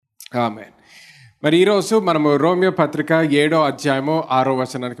ఆమేన్. మరి ఈరోజు మనము రోమియో పత్రిక 7వ అధ్యాయము 6వ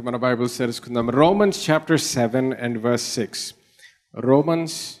వచనానికి మన బైబిల్స్ తెలుసుకుందాం. Romans chapter 7 and verse 6.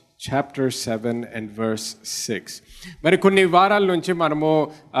 Romans chapter 7 and verse 6. మరి కొన్ని వారాల నుంచి మనము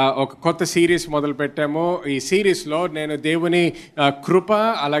ఒక కొత్త సిరీస్ మొదలు పెట్టాము. ఈ సిరీస్లో నేను దేవుని కృప,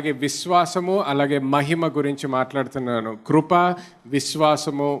 అలాగే విశ్వాసము, అలాగే మహిమ గురించి మాట్లాడుతున్నాను. కృప,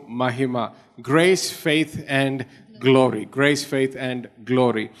 విశ్వాసము, మహిమ. Grace, faith and glory. Grace, faith and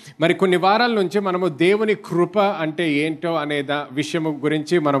glory. మరి కొన్ని వారాల నుంచి మనము దేవుని కృప అంటే ఏంటో అనే విషయం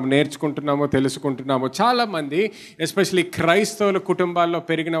గురించి మనం నేర్చుకుంటున్నాము, తెలుసుకుంటున్నాము. చాలామంది ఎస్పెషలీ క్రైస్తవుల కుటుంబాల్లో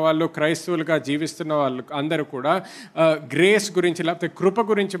పెరిగిన వాళ్ళు, క్రైస్తవులుగా జీవిస్తున్న వాళ్ళు అందరూ కూడా గ్రేస్ గురించి లేకపోతే కృప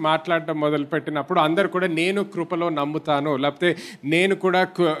గురించి మాట్లాడడం మొదలుపెట్టినప్పుడు అందరూ కూడా నేను కృపలో నమ్ముతాను, లేకపోతే నేను కూడా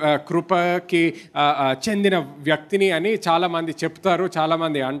కృపకి చెందిన వ్యక్తిని అని చాలామంది చెప్తారు,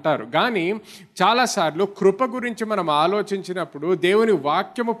 చాలామంది అంటారు. కానీ చాలాసార్లు కృప గురించి మనం ఆలోచించినప్పుడు దేవుని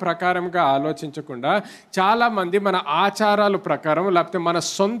వాక్యము ప్రకారంగా ఆలోచించకుండా చాలామంది మన ఆచారాల ప్రకారం లేకపోతే మన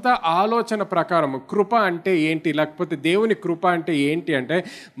సొంత ఆలోచన ప్రకారం కృప అంటే ఏంటి, లేకపోతే దేవుని కృప అంటే ఏంటి అంటే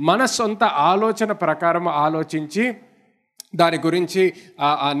మన సొంత ఆలోచన ప్రకారం ఆలోచించి దాని గురించి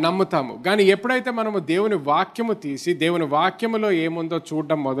నమ్ముతాము. కానీ ఎప్పుడైతే మనము దేవుని వాక్యము తీసి దేవుని వాక్యములో ఏముందో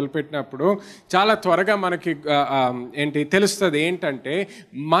చూడడం మొదలుపెట్టినప్పుడు చాలా త్వరగా మనకి తెలుస్తుంది ఏంటంటే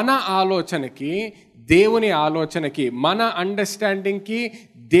మన ఆలోచనకి, దేవుని ఆలోచనకి, మన అండర్స్టాండింగ్కి,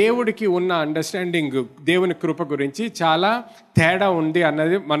 దేవుడికి ఉన్న అండర్స్టాండింగ్ దేవుని కృప గురించి చాలా తేడా ఉంది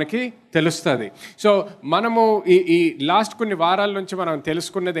అన్నది మనకి తెలుస్తుంది. సో మనము ఈ లాస్ట్ కొన్ని వారాల నుంచి మనం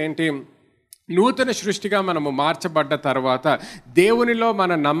తెలుసుకున్నది ఏంటి, నూతన సృష్టిగా మనము మార్చబడ్డ తర్వాత, దేవునిలో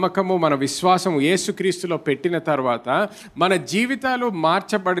మన నమ్మకము, మన విశ్వాసము యేసుక్రీస్తులో పెట్టిన తర్వాత, మన జీవితాలు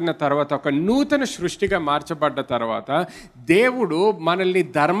మార్చబడిన తర్వాత, ఒక నూతన సృష్టిగా మార్చబడ్డ తర్వాత దేవుడు మనల్ని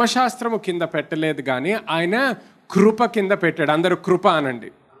ధర్మశాస్త్రము కింద పెట్టలేదు, కానీ ఆయన కృప కింద పెట్టాడు. అందరూ కృప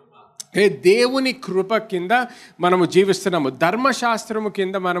అనండి. దేవుని కృప కింద మనము జీవిస్తున్నాము, ధర్మశాస్త్రము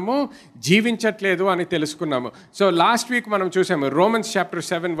కింద మనము జీవించట్లేదు అని తెలుసుకున్నాము. సో లాస్ట్ వీక్ మనం చూసాము రోమన్స్ చాప్టర్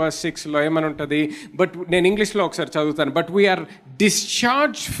 7 verse 6లో ఏమని ఉంటుంది, బట్ నేను ఇంగ్లీష్లో ఒకసారి చదువుతాను. But we are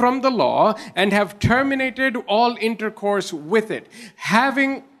discharge from the law and have terminated all inter course with it,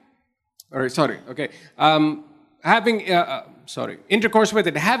 intercourse with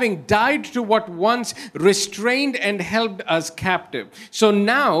it, having died to what once restrained and held us captive. So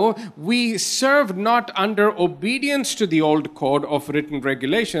now we serve not under obedience to the old code of written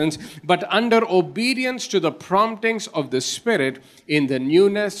regulations, but under obedience to the promptings of the Spirit in the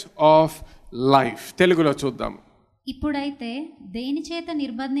newness of life. తెలుగులో చూద్దాం. ఇప్పుడైతే దేని చేత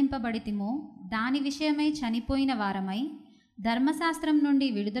నిర్బంధింపబడితిమో దాని విషయమై చనిపోయిన వారమై ధర్మశాస్త్రం నుండి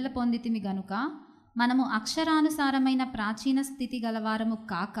విడుదల పొందితిమి గనుక మనము అక్షరానుసారమైన ప్రాచీన స్థితి గలవారము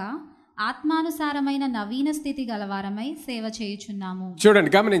కాక ఆత్మానుసారమైన నవీన స్థితి గలవారమై సేవ చేయుచున్నాము.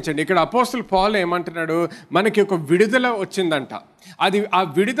 చూడండి, గమనించండి, ఇక్కడ అపోస్తలుడు పౌలు ఏమంటున్నాడు, మనకి ఒక విడుదల వచ్చిందంట. అది ఆ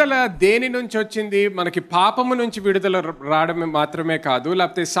విడుదల దేని నుంచి వచ్చింది? మనకి పాపము నుంచి విడుదల రావడం మాత్రమే కాదు,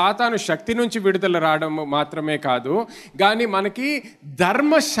 లేకపోతే సాతాను శక్తి నుంచి విడుదల రావడం మాత్రమే కాదు, కానీ మనకి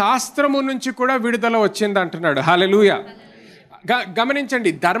ధర్మశాస్త్రము నుంచి కూడా విడుదల వచ్చింది అంటున్నాడు. హల్లెలూయా.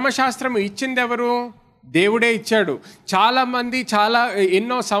 గమనించండి, ధర్మశాస్త్రం ఇచ్చింది ఎవరు? దేవుడే ఇచ్చాడు. చాలామంది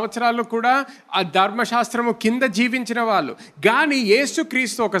ఎన్నో సంవత్సరాలు కూడా ఆ ధర్మశాస్త్రము కింద జీవించిన వాళ్ళు, కానీ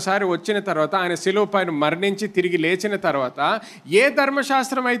యేసుక్రీస్తు ఒకసారి వచ్చిన తర్వాత, ఆయన శిలువ పైన మరణించి తిరిగి లేచిన తర్వాత ఏ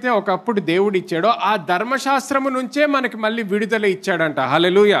ధర్మశాస్త్రం అయితే ఒకప్పుడు దేవుడు ఇచ్చాడో ఆ ధర్మశాస్త్రము నుంచే మనకి మళ్ళీ విడుదల ఇచ్చాడంట.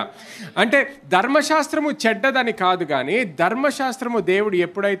 హల్లెలూయా. అంటే ధర్మశాస్త్రము చెడ్డదని కాదు, కానీ ధర్మశాస్త్రము దేవుడు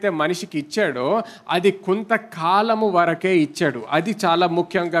ఎప్పుడైతే మనిషికి ఇచ్చాడో అది కొంతకాలము వరకే ఇచ్చాడు. అది చాలా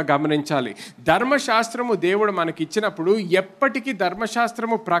ముఖ్యంగా గమనించాలి. ధర్మశాస్త్రము దేవుడు మనకి ఇచ్చినప్పుడు ఎప్పటికీ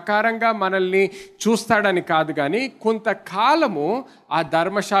ధర్మశాస్త్రము ప్రకారంగా మనల్ని చూస్తాడని కాదు, కానీ కొంతకాలము ఆ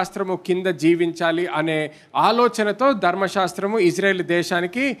ధర్మశాస్త్రము కింద జీవించాలి అనే ఆలోచనతో ధర్మశాస్త్రము ఇజ్రాయేల్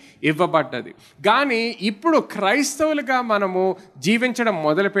దేశానికి ఇవ్వబడ్డది. కానీ ఇప్పుడు క్రైస్తవులుగా మనము జీవించడం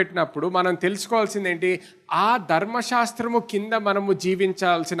మొదలుపెట్టినప్పుడు మనం తెలుసుకోవాల్సింది ఏంటి, ఆ ధర్మశాస్త్రము కింద మనము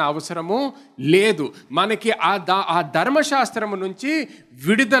జీవించాల్సిన అవసరము లేదు. మనకి ఆ ధర్మశాస్త్రము నుంచి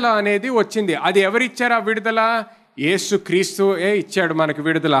విడుదల అనేది వచ్చింది. అది ఎవరిచ్చారు ఆ విడుదల? యేసుక్రీస్తు ఇచ్చాడు మనకి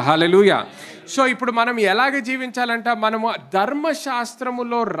విడుదల. హల్లెలూయా. సో ఇప్పుడు మనం ఎలాగ జీవించాలంట, మనము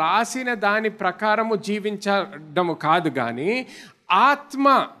ధర్మశాస్త్రములో రాసిన దాని ప్రకారము జీవించడము కాదు, కానీ ఆత్మ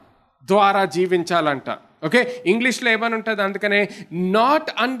ద్వారా జీవించాలంట. ఓకే, ఇంగ్లీష్లో ఏమని ఉంటుంది, అందుకనే not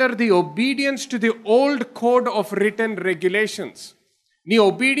under the obedience to the old code of return regulations. నీ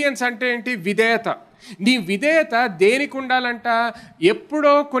ఒబీడియన్స్ అంటే ఏంటి? విధేయత. నీ విధేయత దేనికి ఉండాలంట?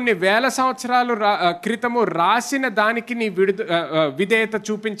 ఎప్పుడో కొన్ని వేల సంవత్సరాలు క్రితము రాసిన దానికి నీ విధేయత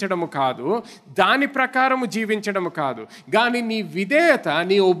చూపించడము కాదు, దాని ప్రకారము జీవించడము కాదు. కానీ నీ విధేయత,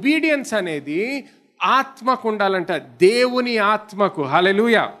 నీ ఒబీడియన్స్ అనేది ఆత్మకు ఉండాలంట, దేవుని ఆత్మకు.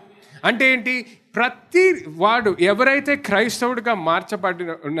 హల్లెలూయా. అంటే ఏంటి? ప్రతి వాడు ఎవరైతే క్రైస్తవుడిగా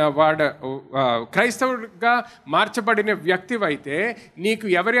క్రైస్తవుడిగా మార్చబడిన వ్యక్తివైతే నీకు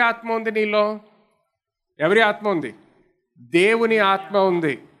ఎవరి ఆత్మ ఉంది? నీలో ఎవరి ఆత్మ ఉంది? దేవుని ఆత్మ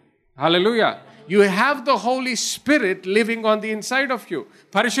ఉంది. Hallelujah. You have the Holy Spirit living on the inside of you.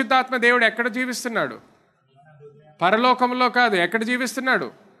 పరిశుద్ధాత్మ దేవుడు ఎక్కడ జీవిస్తున్నాడు? పరలోకంలో కాదు. ఎక్కడ జీవిస్తున్నాడు?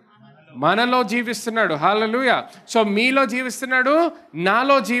 మనలో జీవిస్తున్నాడు. హల్లెలూయా. సో మీలో జీవిస్తున్నాడు,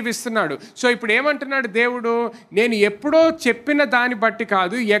 నాలో జీవిస్తున్నాడు. సో ఇప్పుడు ఏమంటున్నాడు దేవుడు? నేను ఎప్పుడో చెప్పిన దాన్ని బట్టి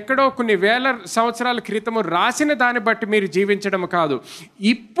కాదు, ఎక్కడో కొన్ని వేల సంవత్సరాల క్రితము రాసిన దాన్ని బట్టి మీరు జీవించడం కాదు,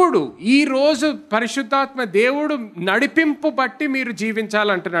 ఇప్పుడు ఈరోజు పరిశుద్ధాత్మ దేవుడు నడిపింపు బట్టి మీరు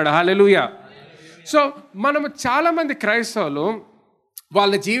జీవించాలంటున్నాడు. హల్లెలూయా. సో మనము చాలామంది క్రైస్తవులు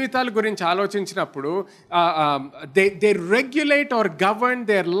వాళ్ళ జీవితాల గురించి ఆలోచించినప్పుడు they regulate are govern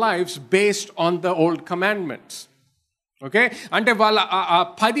there lifes based on the old commandments. Okay, అంటే వాళ్ళ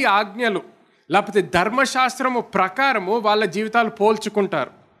 10 ఆజ్ఞలు లేకపోతే ధర్మశాస్త్రము ప్రకారము వాళ్ళ జీవితాలు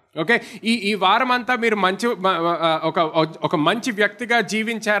పోల్చుకుంటారు. ఓకే, ఈ వారం అంతా మీరు ఒక మంచి వ్యక్తిగా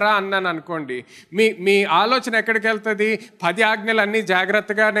జీవించారా అన్నాను అనుకోండి, మీ ఆలోచన ఎక్కడికి వెళ్తుంది? 10 ఆజ్ఞలు అన్నీ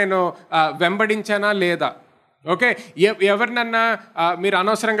జాగ్రత్తగా నేను వెంబడించానా లేదా? ఓకే, ఎవరినన్నా మీరు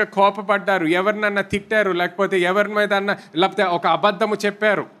అనవసరంగా కోపపడ్డారు, ఎవరినన్నా తిట్టారు, లేకపోతే ఎవరి మీద లేకపోతే ఒక అబద్ధము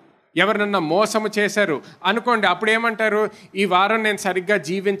చెప్పారు, ఎవరినన్నా మోసము చేశారు అనుకోండి, అప్పుడు ఏమంటారు? ఈ వారం నేను సరిగ్గా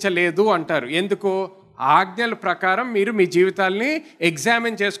జీవించలేదు అంటారు. ఎందుకు? ఆజ్ఞల ప్రకారం మీరు మీ జీవితాల్ని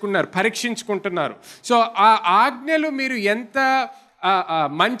ఎగ్జామిన్ చేసుకున్నారు, పరీక్షించుకుంటున్నారు. సో ఆ ఆజ్ఞలు మీరు ఎంత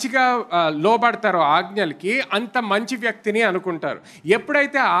మంచిగా లోబడతారో ఆజ్ఞలకి, అంత మంచి వ్యక్తిని అనుకుంటారు.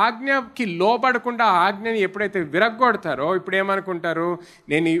 ఎప్పుడైతే ఆజ్ఞకి లోబడకుండా ఆజ్ఞని ఎప్పుడైతే విరగ్గొడతారో, ఇప్పుడు ఏమనుకుంటారు?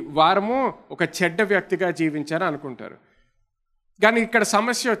 నేను ఈ వారము ఒక చెడ్డ వ్యక్తిగా జీవించాను అనుకుంటారు. కానీ ఇక్కడ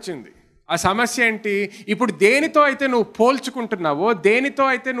సమస్య వచ్చింది. ఆ సమస్య ఏంటి? ఇప్పుడు దేనితో అయితే నువ్వు పోల్చుకుంటున్నావో, దేనితో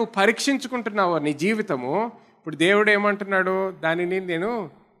అయితే నువ్వు పరీక్షించుకుంటున్నావో నీ జీవితము, ఇప్పుడు దేవుడు ఏమంటున్నాడు? దానిని నేను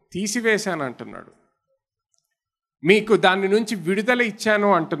తీసివేశాను అంటున్నాడు. మీకు దాని నుంచి విడుదల ఇచ్చాను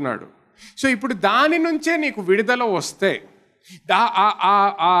అంటున్నాడు. సో ఇప్పుడు దాని నుంచే నీకు విడుదల వస్తే,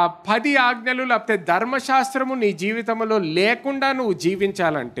 ఆ 10 ఆజ్ఞలు లేకపోతే ధర్మశాస్త్రము నీ జీవితంలో లేకుండా నువ్వు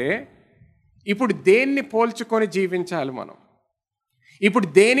జీవించాలంటే, ఇప్పుడు దేన్ని పోల్చుకొని జీవించాలి మనం? ఇప్పుడు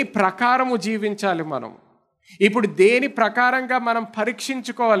దేని ప్రకారము జీవించాలి మనం? ఇప్పుడు దేని ప్రకారంగా మనం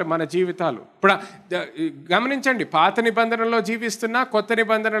పరీక్షించుకోవాలి మన జీవితాలు? ఇప్పుడు గమనించండి, పాత నిబంధనలో జీవిస్తున్నా, కొత్త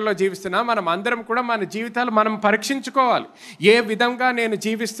నిబంధనలో జీవిస్తున్నా, మనం అందరం కూడా మన జీవితాలు మనం పరీక్షించుకోవాలి. ఏ విధంగా నేను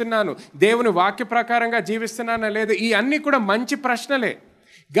జీవిస్తున్నాను, దేవుని వాక్య ప్రకారంగా జీవిస్తున్నానా లేదా? ఈ అన్నీ కూడా మంచి ప్రశ్నలే.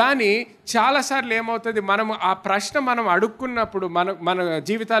 కానీ చాలాసార్లు ఏమవుతుంది, ఆ ప్రశ్న మనం అడుక్కున్నప్పుడు, మన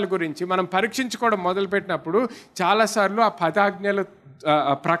జీవితాల గురించి మనం పరీక్షించుకోవడం మొదలుపెట్టినప్పుడు చాలాసార్లు ఆ 10 ఆజ్ఞలు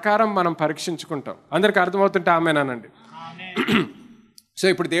ప్రకారం మనం పరీక్షించుకుంటాం. అందరికి అర్థమవుతుంటే ఆమేనండి. సో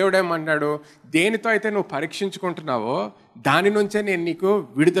ఇప్పుడు దేవుడు ఏమన్నాడు? దేనితో అయితే నువ్వు పరీక్షించుకుంటున్నావో దాని నుంచే నేను నీకు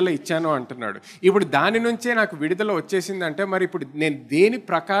విడుదల ఇచ్చాను అంటున్నాడు. ఇప్పుడు దాని నుంచే నాకు విడుదల వచ్చేసిందంటే, మరి ఇప్పుడు నేను దేని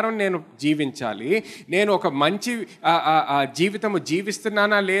ప్రకారం నేను జీవించాలి, నేను ఒక మంచి జీవితము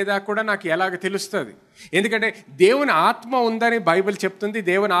జీవిస్తున్నానా లేదా కూడా నాకు ఎలాగ తెలుస్తుంది? ఎందుకంటే దేవుని ఆత్మ ఉందని బైబిల్ చెప్తుంది,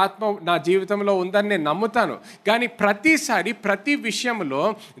 దేవుని ఆత్మ నా జీవితంలో ఉందని నేను నమ్ముతాను. కానీ ప్రతిసారి ప్రతి విషయంలో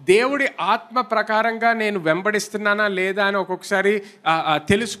దేవుడి ఆత్మ ప్రకారంగా నేను వెంబడిస్తున్నానా లేదా అని ఒక్కొక్కసారి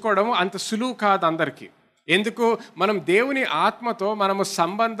తెలుసుకోవడం అంత సులువు కాదు అందరికీ. ఎందుకు? మనం దేవుని ఆత్మతో మనము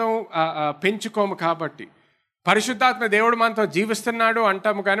సంబంధం పెంచుకోము కాబట్టి. పరిశుద్ధాత్మ దేవుడు మనతో జీవిస్తున్నాడు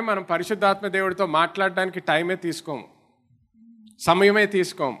అంటాము, కానీ మనం పరిశుద్ధాత్మ దేవుడితో మాట్లాడడానికి టైమే తీసుకోము, సమయమే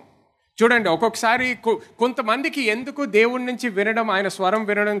తీసుకోము. చూడండి, ఒక్కొక్కసారి కొంతమందికి ఎందుకు దేవుడి నుంచి వినడం, ఆయన స్వరం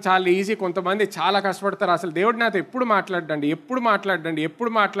వినడం చాలా ఈజీ, కొంతమంది చాలా కష్టపడతారు. అసలు దేవుడు నాతో ఎప్పుడు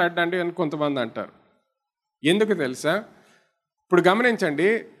మాట్లాడండి అని కొంతమంది అంటారు. ఎందుకు తెలుసా? ఇప్పుడు గమనించండి,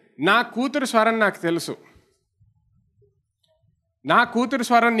 నా కూతురు స్వరం నాకు తెలుసు, నా కూతురు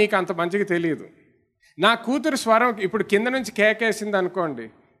స్వరం నీకు అంత మంచిగా తెలియదు. నా కూతురు స్వరం ఇప్పుడు కింద నుంచి కేకేసింది అనుకోండి,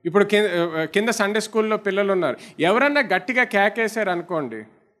 ఇప్పుడు కింద సండే స్కూల్లో పిల్లలు ఉన్నారు, ఎవరన్నా గట్టిగా కేకేశారు అనుకోండి,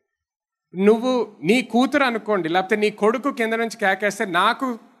 నువ్వు నీ కూతురు అనుకోండి, లేకపోతే నీ కొడుకు కింద నుంచి కేకేస్తే నాకు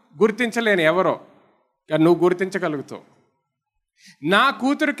గుర్తించలేను ఎవరో, నువ్వు గుర్తించగలుగుతావు. నా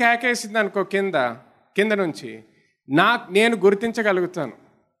కూతురు కేకేసింది అనుకో కింద నుంచి, నేను గుర్తించగలుగుతాను.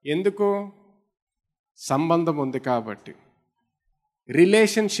 ఎందుకు? సంబంధం ఉంది కాబట్టి,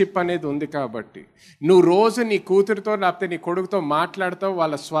 రిలేషన్షిప్ అనేది ఉంది కాబట్టి. నువ్వు రోజు నీ కూతురుతో లేకపోతే నీ కొడుకుతో మాట్లాడతావు,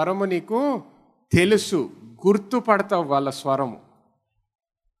 వాళ్ళ స్వరము నీకు తెలుసు, గుర్తుపడతావు వాళ్ళ స్వరము.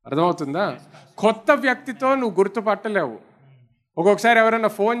 అర్థమవుతుందా? కొత్త వ్యక్తితో నువ్వు గుర్తుపట్టలేవు. ఒక్కొక్కసారి ఎవరైనా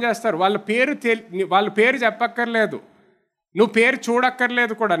ఫోన్ చేస్తారు, వాళ్ళ పేరు చెప్పక్కర్లేదు, నువ్వు పేరు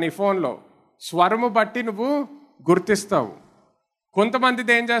చూడక్కర్లేదు కూడా, నీ ఫోన్లో స్వరము బట్టి నువ్వు గుర్తిస్తావు.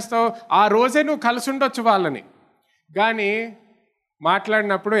 కొంతమందిది ఏం చేస్తావు, ఆ రోజే నువ్వు కలిసి ఉండొచ్చు వాళ్ళని, కానీ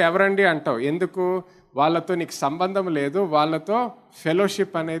మాట్లాడినప్పుడు ఎవరండి అంటావు. ఎందుకు? వాళ్ళతో నీకు సంబంధం లేదు, వాళ్ళతో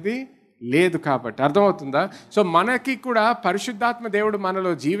ఫెలోషిప్ అనేది లేదు కాబట్టి. అర్థమవుతుందా? సో మనకి కూడా పరిశుద్ధాత్మ దేవుడు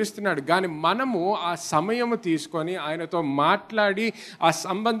మనలో జీవిస్తున్నాడు, కానీ మనము ఆ సమయము తీసుకొని ఆయనతో మాట్లాడి ఆ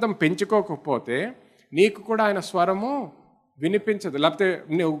సంబంధం పెంచుకోకపోతే నీకు కూడా ఆయన స్వరము వినిపించదు, లేకపోతే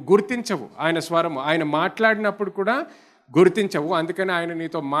నువ్వు గుర్తించవు ఆయన స్వరము. ఆయన మాట్లాడినప్పుడు కూడా గుర్తించవు, అందుకని ఆయన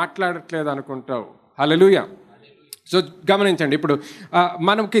నీతో మాట్లాడట్లేదు అనుకుంటావు. హల్లెలూయా. సో గమనించండి, ఇప్పుడు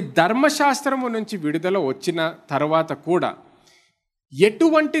మనకి ధర్మశాస్త్రము నుంచి విడుదల వచ్చిన తర్వాత కూడా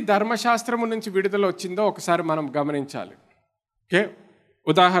ఎటువంటి ధర్మశాస్త్రము నుంచి విడుదల వచ్చిందో ఒకసారి మనం గమనించాలి. ఓకే,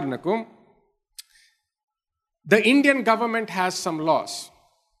 ఉదాహరణకు the Indian government has some loss.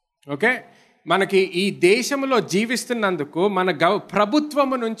 Okay, మనకి ఈ దేశంలో జీవిస్తున్నందుకు మన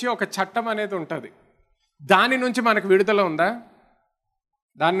ప్రభుత్వము నుంచి ఒక చట్టం అనేది ఉంటుంది. దాని నుంచి మనకు విడుదల ఉందా?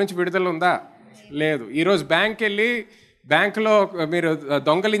 దాని నుంచి విడుదల ఉందా? లేదు. ఈరోజు బ్యాంకులో మీరు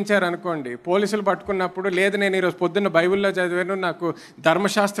దొంగలించారనుకోండి, పోలీసులు పట్టుకున్నప్పుడు, లేదు నేను ఈరోజు పొద్దున్న బైబిల్లో చదివాను, నాకు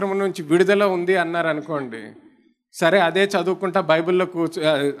ధర్మశాస్త్రం నుంచి విడుదల ఉంది అన్నారనుకోండి, సరే అదే చదువుకుంటా బైబిల్లో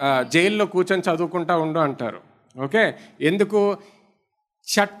జైల్లో కూర్చొని చదువుకుంటా ఉండు అంటారు. ఓకే, ఎందుకు?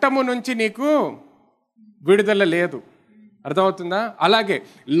 చట్టము నుంచి నీకు విడుదల లేదు. అర్థమవుతుందా? అలాగే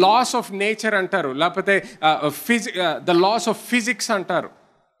లాస్ ఆఫ్ నేచర్ అంటారు, లేకపోతే ద లాస్ ఆఫ్ ఫిజిక్స్ అంటారు.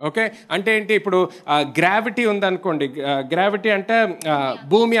 ఓకే, అంటే ఏంటి? ఇప్పుడు గ్రావిటీ ఉందనుకోండి, గ్రావిటీ అంటే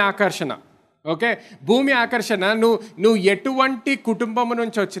భూమి ఆకర్షణ. ఓకే, భూమి ఆకర్షణ నువ్వు ఎటువంటి కుటుంబము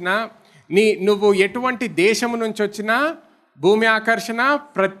నుంచి వచ్చినా, నువ్వు ఎటువంటి దేశము నుంచి వచ్చినా భూమి ఆకర్షణ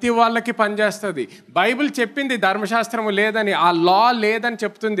ప్రతి వాళ్ళకి పనిచేస్తుంది. బైబిల్ చెప్పింది ధర్మశాస్త్రము లేదని, ఆ లా లేదని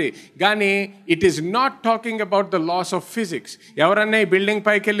చెప్తుంది, కానీ it is not talking about the loss of physics. ఎవరన్నా ఈ బిల్డింగ్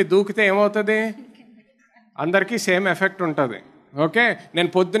పైకి వెళ్ళి దూకితే ఏమవుతుంది? అందరికీ సేమ్ ఎఫెక్ట్ ఉంటుంది. ఓకే, నేను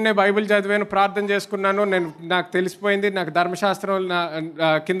పొద్దున్నే బైబిల్ చదివాను, ప్రార్థన చేసుకున్నాను, నాకు తెలిసిపోయింది, నాకు ధర్మశాస్త్రం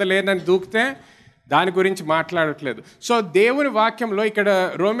కింద లేదని దూకితే దాని గురించి మాట్లాడట్లేదు. సో దేవుని వాక్యంలో ఇక్కడ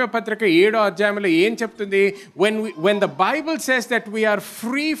రోమియో పత్రిక 7వ అధ్యాయంలో ఏం చెప్తుంది? when the Bible says that we are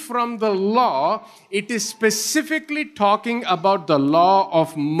free from the law, it is specifically talking about the law of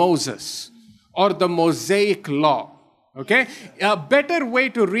Moses or the Mosaic law. Okay, a better way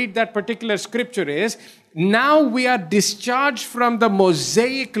to read that particular scripture is, now we are discharged from the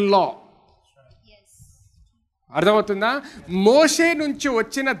Mosaic law. అర్థమవుతుందా? మోషే నుంచి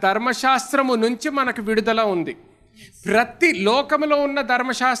వచ్చిన ధర్మశాస్త్రము నుంచి మనకు విడుదల ఉంది. ప్రతి లోకములో ఉన్న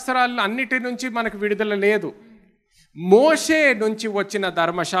ధర్మశాస్త్రాలు అన్నిటి నుంచి మనకు విడుదల లేదు. మోషే నుంచి వచ్చిన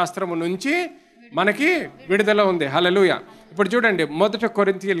ధర్మశాస్త్రము నుంచి మనకి విడుదల ఉంది. హల్లెలూయా. ఇప్పుడు చూడండి, మొదట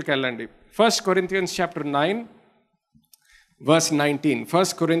కొరింథీయులకు వెళ్ళండి. 1 Corinthians chapter 9 verse 19.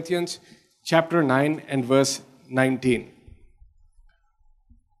 1 Corinthians chapter 9 and verse 19.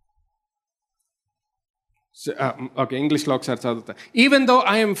 Okay, English లో ఒకసారి చదువుతా. Even though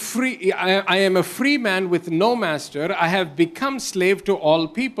I am a free man with no master, I have become slave to all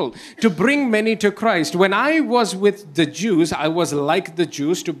people to bring many to Christ. When I was with the Jews, I was like the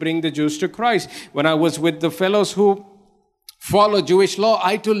Jews to bring the Jews to Christ. When I was with the fellows who follow Jewish law,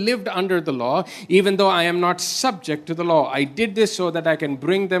 I too lived under the law, even though I am not subject to the law. I did this so that I can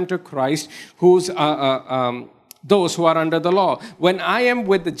bring them to Christ, those who are under the law. When I am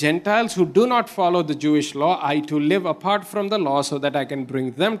with the Gentiles who do not follow the Jewish law, I too live apart from the law so that I can bring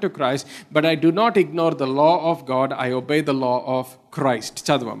them to Christ. But I do not ignore the law of God. I obey the law of Christ.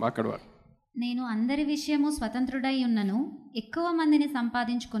 చదవమ్మా అక్కడ వరకు. నేను అందరి విషయము స్వతంత్రుడై ఉన్నను, ఎక్కువ మందిని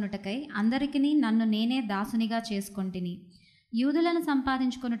సంపాదించుకొనుటకై అందరికిని నన్ను నేనే దాసునిగా చేసుకొంటిని. యూదులను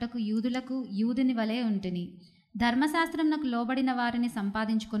సంపాదించుకొనుటకు యూదులకు యూదుని వలె ఉంటిని. ధర్మశాస్త్రంనకు లోబడిన వారిని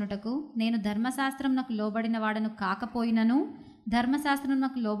సంపాదించుకొనుటకు నేను ధర్మశాస్త్రంనకు లోబడిన వాడను కాకపోయినను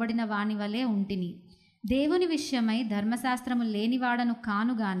ధర్మశాస్త్రమునకు లోబడిన వాని వలె ఉంటిని. దేవుని విషయమై ధర్మశాస్త్రము లేనివాడను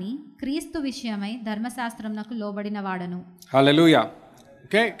కాను గాని క్రీస్తు విషయమై ధర్మశాస్త్రమునకు లోబడిన వాడను. హల్లెలూయా.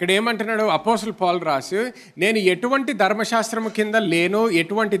 ఓకే, ఇక్కడ ఏమంటున్నాడు అపోస్తలుడు పౌలు రాసి, నేను ఎటువంటి ధర్మశాస్త్రము కింద లేను,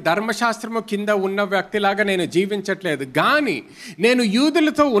 ఎటువంటి ధర్మశాస్త్రము కింద ఉన్న వ్యక్తిలాగా నేను జీవించట్లేదు, కానీ నేను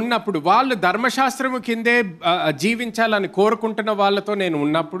యూదులతో ఉన్నప్పుడు, వాళ్ళు ధర్మశాస్త్రము కిందే జీవించాలని కోరుకుంటున్న వాళ్ళతో నేను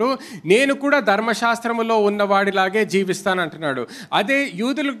ఉన్నప్పుడు, నేను కూడా ధర్మశాస్త్రములో ఉన్నవాడిలాగే జీవిస్తానంటున్నాడు. అదే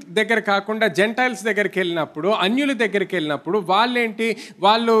యూదుల దగ్గర కాకుండా జెంటైల్స్ దగ్గరికి వెళ్ళినప్పుడు, అన్యుల దగ్గరికి వెళ్ళినప్పుడు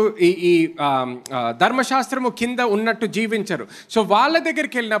వాళ్ళు ఈ ధర్మశాస్త్రము కింద ఉన్నట్టు జీవించరు. సో వాళ్ళ దగ్గర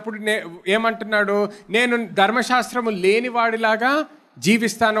దగ్గరికి వెళ్ళినప్పుడు ఏమంటున్నాడు? నేను ధర్మశాస్త్రము లేనివాడిలాగా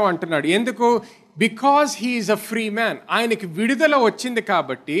జీవిస్తాను అంటున్నాడు. ఎందుకు? Because he is a free man. ఆయనకి విడుదల వచ్చింది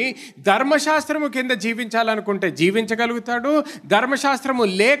కాబట్టి ధర్మశాస్త్రము కింద జీవించాలనుకుంటే జీవించగలుగుతాడు, ధర్మశాస్త్రము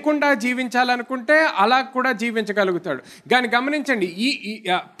లేకుండా జీవించాలనుకుంటే అలా కూడా జీవించగలుగుతాడు. కానీ గమనించండి, ఈ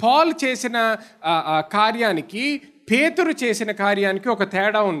పాల్ చేసిన కార్యానికి పేతురు చేసిన కార్యానికి ఒక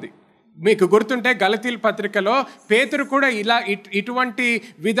తేడా ఉంది. మీకు గుర్తుంటే గలతీల పత్రికలో పేతురు కూడా ఇటువంటి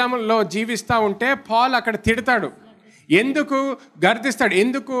విధంలో జీవిస్తూ ఉంటే పాల్ అక్కడ తిడతాడు. ఎందుకు గర్దిస్తాడు?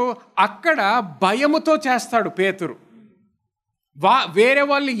 ఎందుకు? అక్కడ భయముతో చేస్తాడు పేతురు. వేరే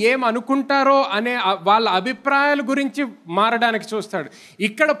వాళ్ళు ఏమనుకుంటారో అనే వాళ్ళ అభిప్రాయాల గురించి మారడానికి చూస్తాడు.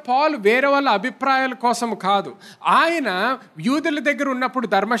 ఇక్కడ పాల్ వేరే వాళ్ళ అభిప్రాయాల కోసం కాదు. ఆయన యూదుల దగ్గర ఉన్నప్పుడు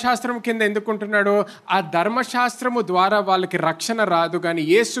ధర్మశాస్త్రం కింద ఎందుకుంటున్నాడు? ఆ ధర్మశాస్త్రము ద్వారా వాళ్ళకి రక్షణ రాదు, కానీ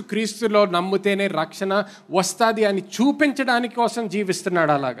యేసు క్రీస్తులో నమ్మితేనే రక్షణ వస్తుంది అని చూపించడానికి కోసం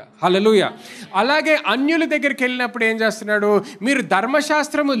జీవిస్తున్నాడు. అలాగా హల్లెలూయా. అలాగే అన్యుల దగ్గరికి వెళ్ళినప్పుడు ఏం చేస్తున్నాడు? మీరు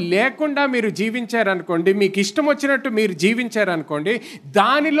ధర్మశాస్త్రము లేకుండా మీరు జీవించారనుకోండి, మీకు ఇష్టం వచ్చినట్టు మీరు జీవించారనుకోండి,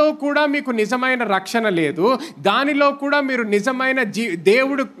 దానిలో కూడా మీకు నిజమైన రక్షణ లేదు, దానిలో కూడా మీరు నిజమైన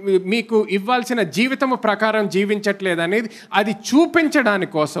దేవుడు మీకు ఇవ్వాల్సిన జీవితము ప్రకారం జీవించట్లేదు అనేది అది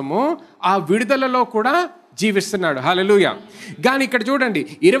చూపించడానికి కోసము ఆ విడుదలలో కూడా జీవిస్తున్నాడు. హల్లెలూయా. కానీ ఇక్కడ చూడండి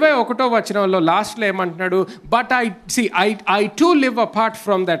 21వ వచనంలో లాస్ట్లో ఏమంటున్నాడు? But I to live apart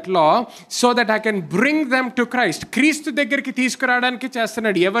from that law so that I can bring them to Christ. Kristu దగ్గరికి తీసుకురావడానికి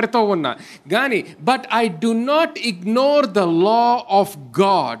చేస్తున్నాడు ఎవరితో ఉన్నా. కానీ but I do not ignore the law of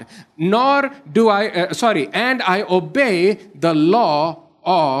God nor do and I obey the law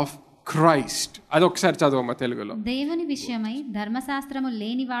of Christ. అదొకసారి చదవమ్మా తెలుగులో. దేవుని విషయమై ధర్మశాస్త్రము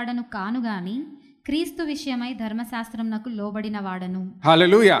లేనివాడను కాను గాని క్రీస్తు విషయమై ధర్మశాస్త్రమునకు లోబడిన వాడను.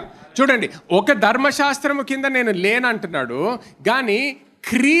 హల్లెలూయా. చూడండి, ఒక ధర్మశాస్త్రము కింద నేను లేనంటున్నాడు, కానీ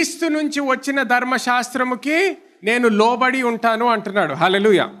క్రీస్తు నుంచి వచ్చిన ధర్మశాస్త్రముకి నేను లోబడి ఉంటాను అంటున్నాడు.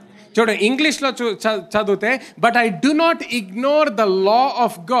 హల్లెలూయా. చూడండి, ఇంగ్లీష్లో చదివితే but I do not ignore the law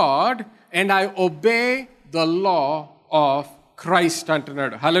of God and I obey the law of Christ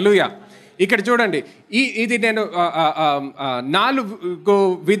అంటున్నాడు. హల్లెలూయా. ఇక్కడ చూడండి, ఇది నేను 4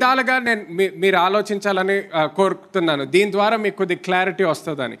 విధాలుగా మీరు ఆలోచించాలని కోరుతున్నాను. దీని ద్వారా మీకు కొద్ది క్లారిటీ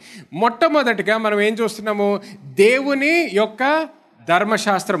వస్తుందని. మొట్టమొదటిగా మనం ఏం చూస్తున్నాము? దేవుని యొక్క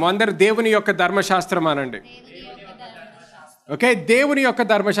ధర్మశాస్త్రం. అందరు దేవుని యొక్క ధర్మశాస్త్రం అనండి. ఓకే, దేవుని యొక్క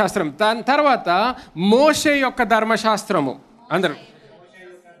ధర్మశాస్త్రం. దాని తర్వాత మోషే యొక్క ధర్మశాస్త్రము అందరు.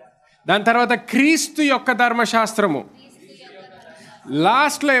 దాని తర్వాత క్రీస్తు యొక్క ధర్మశాస్త్రము.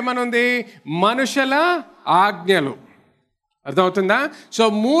 లాస్ట్లో ఏమనుంది? మనుషుల ఆజ్ఞలు. అర్థమవుతుందా? సో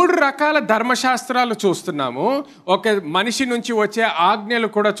 3 రకాల ధర్మశాస్త్రాలు చూస్తున్నాము. ఒక మనిషి నుంచి వచ్చే ఆజ్ఞలు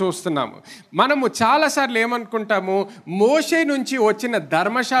కూడా చూస్తున్నాము. మనము చాలాసార్లు ఏమనుకుంటాము? మోషే నుంచి వచ్చిన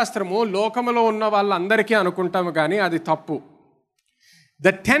ధర్మశాస్త్రము లోకములో ఉన్న వాళ్ళందరికీ అనుకుంటాము, కానీ అది తప్పు.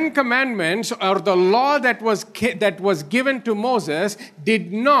 The 10 commandments or the law that was given to Moses did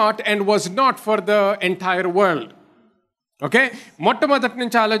not and was not for the entire world. Okay, మొట్టమొదటి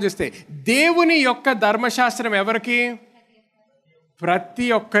నుంచి ఆలోచిస్తే దేవుని యొక్క ధర్మశాస్త్రం ఎవరికి? ప్రతి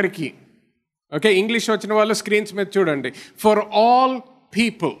ఒక్కరికి. ఓకే, ఇంగ్లీష్ వచ్చిన వాళ్ళు స్క్రీన్స్ మీద చూడండి. For all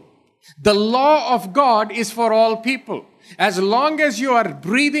people. The law of God is for all people. As long as you are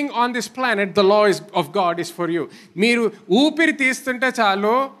breathing on this planet, the law of God is for you. మీరు ఊపిరి తీస్తుంటే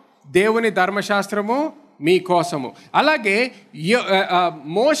చాలు దేవుని ధర్మశాస్త్రము మీకోసము. అలాగే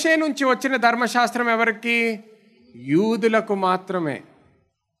మోషే నుంచి వచ్చిన ధర్మశాస్త్రం ఎవరికి? యూదులకు మాత్రమే.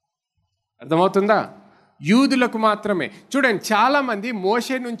 అర్థమవుతుందా? యూదులకు మాత్రమే. చూడండి, చాలామంది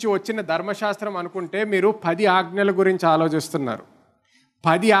మోషే నుంచి వచ్చిన ధర్మశాస్త్రం అనుకుంటే మీరు 10 ఆజ్ఞల గురించి ఆలోచిస్తున్నారు.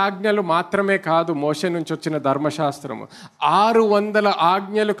 10 ఆజ్ఞలు మాత్రమే కాదు మోషే నుంచి వచ్చిన ధర్మశాస్త్రము. 600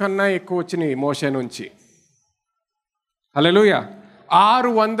 ఆజ్ఞలు కన్నా ఎక్కువ వచ్చినాయి మోషే నుంచి. హల్లెలూయా.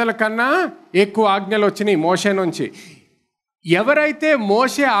 600 కన్నా ఎక్కువ ఆజ్ఞలు వచ్చినాయి మోషే నుంచి. ఎవరైతే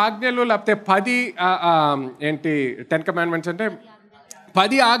మోషే ఆజ్ఞలు లేకపోతే 10 కమాండ్మెంట్స్ అంటే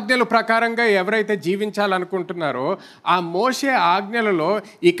 10 ఆజ్ఞల ప్రకారంగా ఎవరైతే జీవించాలనుకుంటున్నారో ఆ మోషే ఆజ్ఞలలో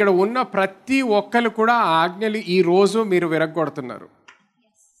ఇక్కడ ఉన్న ప్రతి ఒక్కరు కూడా ఆ ఆజ్ఞలు ఈ రోజు మీరు విరగొడుతున్నారు.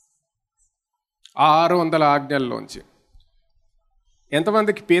 600 ఆజ్ఞల్లోంచి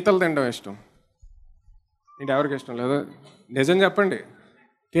ఎంతమందికి పీతలు తినడం ఇష్టం? ఏంటి, ఎవరికి ఇష్టం లేదు? నిజం చెప్పండి.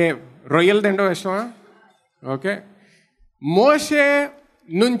 రొయ్యలు తినడం ఇష్టమా? ఓకే, మోషే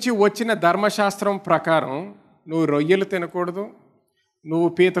నుంచి వచ్చిన ధర్మశాస్త్రం ప్రకారం నువ్వు రొయ్యలు తినకూడదు, నువ్వు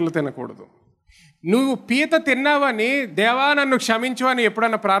పీతలు తినకూడదు. నువ్వు పీత తిన్నావని దేవా నన్ను క్షమించు అని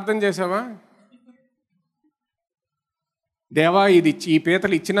ఎప్పుడన్నా ప్రార్థన చేసావా? దేవా ఈ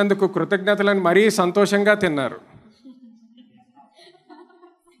పీతలు ఇచ్చినందుకు కృతజ్ఞతలని మరీ సంతోషంగా తిన్నారు.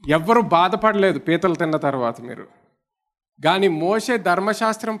 ఎవ్వరూ బాధపడలేదు పీతలు తిన్న తర్వాత మీరు. కానీ మోషే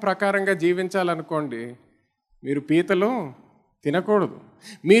ధర్మశాస్త్రం ప్రకారంగా జీవించాలనుకోండి, మీరు పీతలు తినకూడదు.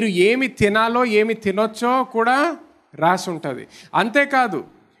 మీరు ఏమి తినాలో ఏమి తినొచ్చో కూడా రాసి ఉంటుంది. అంతేకాదు,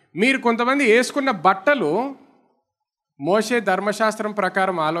 మీరు కొంతమంది వేసుకున్న బట్టలు మోషే ధర్మశాస్త్రం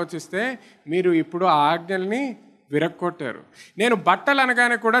ప్రకారం ఆలోచిస్తే మీరు ఇప్పుడు ఆ ఆజ్ఞల్ని విరక్కొట్టారు. నేను బట్టలు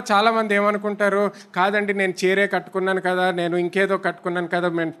అనగానే కూడా చాలామంది ఏమనుకుంటారు, కాదండి నేను చీరే కట్టుకున్నాను కదా, నేను ఇంకేదో కట్టుకున్నాను కదా,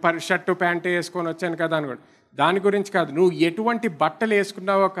 నేను షర్టు ప్యాంటు వేసుకొని వచ్చాను కదా అనుకోండి. దాని గురించి కాదు, నువ్వు ఎటువంటి బట్టలు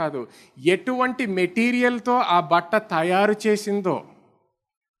వేసుకున్నావో కాదు, ఎటువంటి మెటీరియల్తో ఆ బట్ట తయారు చేసిందో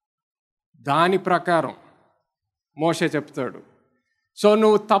దాని ప్రకారం మోషే చెప్తాడు. సో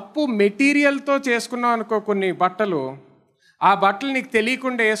నువ్వు తప్పు మెటీరియల్తో చేసుకున్నావు అనుకో కొన్ని బట్టలు, ఆ బట్టలు నీకు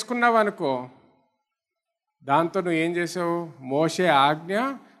తెలియకుండా వేసుకున్నావు అనుకో, దాంతో నువ్వు ఏం చేసావు, మోషే ఆజ్ఞ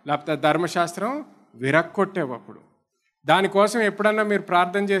లేకపోతే ధర్మశాస్త్రం విరక్కొట్టావు. అప్పుడు దానికోసం ఎప్పుడన్నా మీరు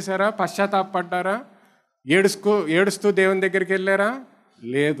ప్రార్థన చేశారా, పశ్చాత్తాపడ్డారా, ఏడుస్తూ దేవుని దగ్గరికి వెళ్ళారా?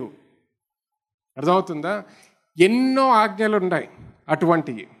 లేదు. అర్థమవుతుందా? ఎన్నో ఆజ్ఞలు ఉన్నాయి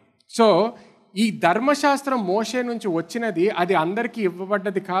అటువంటివి. సో ఈ ధర్మశాస్త్రం మోషే నుంచి వచ్చినది, అది అందరికీ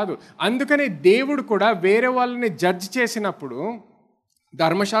ఇవ్వబడ్డది కాదు. అందుకని దేవుడు కూడా వేరే వాళ్ళని జడ్జ్ చేసినప్పుడు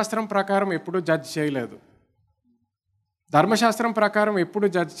ధర్మశాస్త్రం ప్రకారం ఎప్పుడూ జడ్జ్ చేయలేదు. ధర్మశాస్త్రం ప్రకారం ఎప్పుడు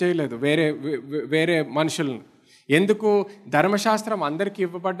జడ్జ్ చేయలేదు వేరే మనుషులను. ఎందుకు? ధర్మశాస్త్రం అందరికీ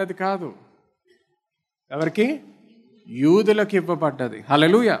ఇవ్వబడ్డది కాదు. ఎవరికి? యూదులకు ఇవ్వబడ్డది.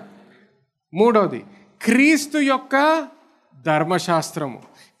 హల్లెలూయా. మూడోది, క్రీస్తు యొక్క ధర్మశాస్త్రము.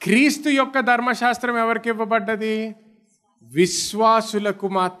 క్రీస్తు యొక్క ధర్మశాస్త్రం ఎవరికి ఇవ్వబడ్డది? విశ్వాసులకు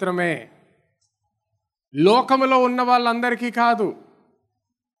మాత్రమే, లోకములో ఉన్న వాళ్ళందరికీ కాదు,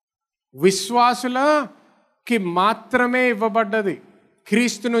 విశ్వాసులకి మాత్రమే ఇవ్వబడ్డది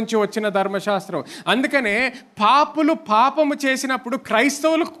క్రీస్తు నుంచి వచ్చిన ధర్మశాస్త్రం. అందుకనే పాపులు పాపము చేసినప్పుడు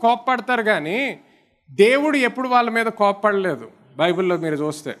క్రైస్తవులు కోప్పడతారు, కానీ దేవుడు ఎప్పుడు వాళ్ళ మీద కోప్పడలేదు. బైబిల్లో మీరు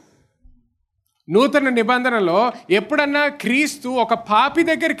చూస్తే నూతన నిబంధనలో ఎప్పుడన్నా క్రీస్తు ఒక పాపి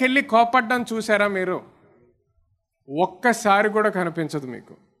దగ్గరికి వెళ్ళి కోప్పడ్డం చూసారా మీరు? ఒక్కసారి కూడా కనిపించదు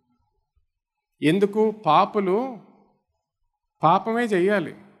మీకు. ఎందుకు? పాపులు పాపమే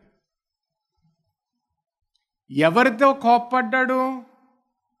చెయ్యాలి. ఎవరితో కోప్పడ్డాడు?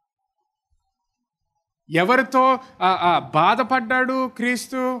 ఎవరితో బాధపడ్డాడు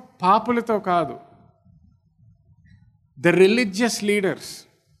క్రీస్తు? పాపులతో కాదు, ద రిలీజియస్ లీడర్స్,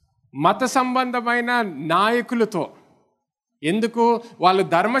 మత సంబంధమైన నాయకులతో. ఎందుకు? వాళ్ళు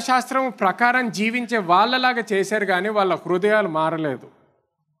ధర్మశాస్త్రం ప్రకారం జీవించే వాళ్ళలాగా చేశారు, కానీ వాళ్ళ హృదయాలు మారలేదు.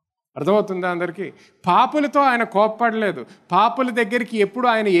 అర్థమవుతుందా అందరికీ? పాపులతో ఆయన కోప్పడలేదు. పాపుల దగ్గరికి ఎప్పుడు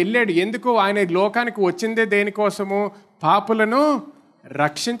ఆయన వెళ్ళాడు? ఎందుకు? ఆయన లోకానికి వచ్చిందే దేనికోసము? పాపులను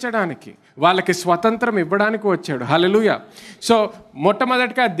రక్షించడానికి, వాళ్ళకి స్వతంత్రం ఇవ్వడానికి వచ్చాడు. హల్లెలూయా. సో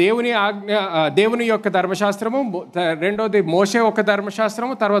మొట్టమొదటిగా దేవుని యొక్క ధర్మశాస్త్రము, రెండోది మోషే యొక్క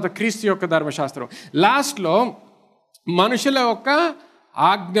ధర్మశాస్త్రము, తర్వాత క్రీస్తు యొక్క ధర్మశాస్త్రం, లాస్ట్లో మనుషుల యొక్క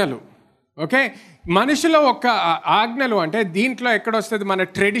ఆజ్ఞలు. ఓకే, మనుషుల యొక్క ఆజ్ఞలు అంటే దీంట్లో ఎక్కడొస్తుంది? మన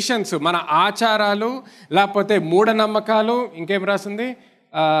ట్రెడిషన్స్, మన ఆచారాలు, లేకపోతే మూఢనమ్మకాలు. ఇంకేం రాసింది?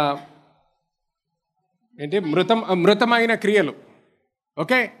 ఏంటి? మృతమైన క్రియలు.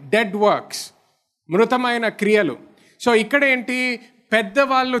 ఓకే, డెడ్ వర్క్స్, మృతమైన క్రియలు. సో ఇక్కడ ఏంటి?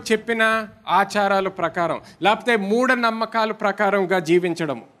 పెద్దవాళ్ళు చెప్పిన ఆచారాల ప్రకారం, లేకపోతే మూఢనమ్మకాల ప్రకారంగా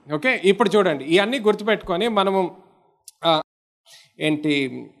జీవించడం. ఓకే, ఇప్పుడు చూడండి, ఇవన్నీ గుర్తుపెట్టుకొని మనము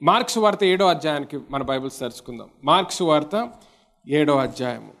మార్క్స్ వార్త 7వ అధ్యాయానికి మన బైబిల్స్ తెరుచుకుందాం. మార్క్స్ వార్త 7వ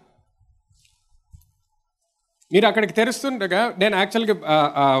అధ్యాయము. మీరు అక్కడికి తెరుస్తుండగా నేను యాక్చువల్గా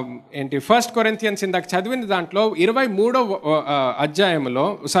 1 కొరింథియన్స్ ఇందాక చదివిన దాంట్లో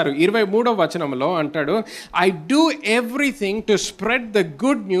 23వ వచనంలో అంటాడు, I do everything to spread the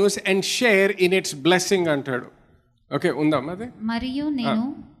good news and share in its blessing అంటాడు. ఓకే, ఉందాం అది. మరియు నేను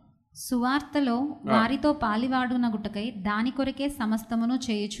సువార్తలో వారితో పాలివాడునగుటకై దాని కొరకే సమస్తమును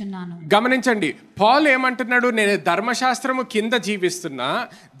చేయుచున్నాను. గమనించండి, పౌలు ఏమంటున్నాడు? నేను ధర్మశాస్త్రము కింద జీవిస్తున్నా,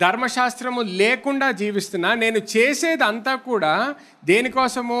 ధర్మశాస్త్రము లేకుండా జీవిస్తున్నా. నేను చేసేది అంతా కూడా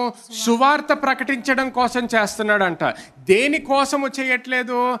దేనికోసము? సువార్త ప్రకటించడం కోసం చేస్తున్నాడంట. దేనికోసము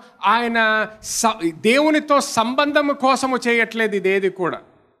చేయట్లేదు? ఆయన దేవునితో సంబంధము కోసము చేయట్లేదు ఇదేది కూడా.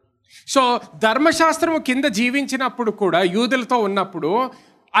 సో ధర్మశాస్త్రము కింద జీవించినప్పుడు కూడా, యూదులతో ఉన్నప్పుడు,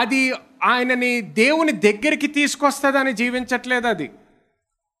 అది ఆయనని దేవుని దగ్గరికి తీసుకొస్తుందని జీవించట్లేదు. అది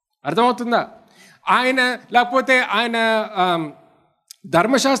అర్థమవుతుందా? లేకపోతే ఆయన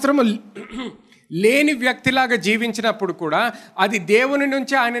ధర్మశాస్త్రము లేని వ్యక్తిలాగా జీవించినప్పుడు కూడా అది దేవుని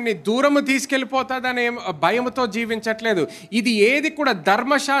నుంచి ఆయనని దూరము తీసుకెళ్ళిపోతుందనే భయముతో జీవించట్లేదు. ఇది ఏది కూడా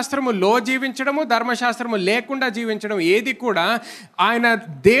ధర్మశాస్త్రములో జీవించడము, ధర్మశాస్త్రము లేకుండా జీవించడం ఏది కూడా ఆయన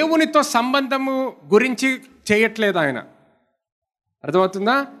దేవునితో సంబంధము గురించి చేయట్లేదు. ఆయన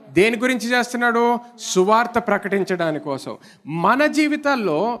అర్థమవుతుందా? దేని గురించి చేస్తున్నాడు? సువార్త ప్రకటించడానికి కోసం. మన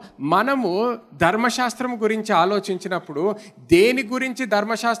జీవితాల్లో మనము ధర్మశాస్త్రం గురించి ఆలోచించినప్పుడు దేని గురించి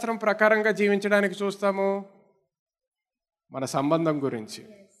ధర్మశాస్త్రం ప్రకారంగా జీవించడానికి చూస్తాము? మన సంబంధం గురించి.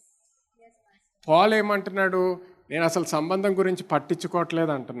 పౌలు ఏమంటున్నాడు? నేను అసలు సంబంధం గురించి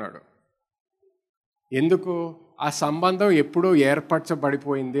పట్టించుకోవట్లేదు అంటున్నాడు. ఎందుకు? ఆ సంబంధం ఎప్పుడూ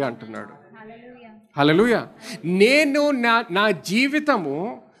ఏర్పరచబడిపోయింది అంటున్నాడు. హల్లెలూయా. నేను నా జీవితము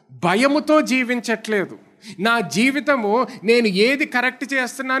భయముతో జీవించట్లేదు. నా జీవితము నేను ఏది కరెక్ట్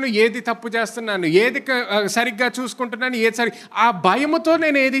చేస్తున్నాను, ఏది తప్పు చేస్తున్నాను, ఏది సరిగ్గా చూసుకుంటున్నాను, ఏది ఆ భయముతో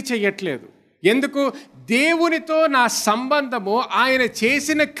నేను ఏది చెయ్యట్లేదు. ఎందుకు? దేవునితో నా సంబంధము ఆయన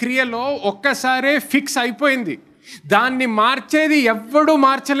చేసిన క్రియలో ఒక్కసారే ఫిక్స్ అయిపోయింది. దాన్ని మార్చేది ఎవ్వడూ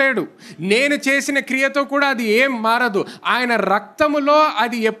మార్చలేడు. నేను చేసిన క్రియతో కూడా అది ఏం మారదు. ఆయన రక్తములో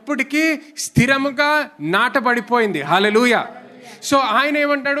అది ఎప్పటికీ స్థిరముగా నాటబడిపోయింది. హల్లెలూయా. సో ఆయన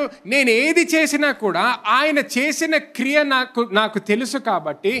ఏమంటాడు? నేను ఏది చేసినా కూడా ఆయన చేసిన క్రియ నాకు తెలుసు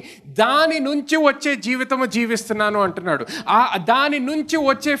కాబట్టి దాని నుంచి వచ్చే జీవితము జీవిస్తున్నాను అంటున్నాడు. దాని నుంచి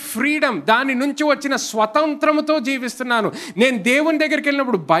వచ్చే ఫ్రీడమ్, దాని నుంచి వచ్చిన స్వతంత్రముతో జీవిస్తున్నాను. నేను దేవుని దగ్గరికి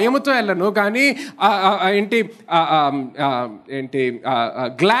వెళ్ళినప్పుడు భయముతో వెళ్ళను, కానీ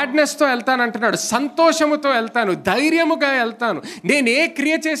గ్లాడ్నెస్తో వెళ్తాను అంటున్నాడు. సంతోషముతో వెళ్తాను, ధైర్యముగా వెళ్తాను. నేను ఏ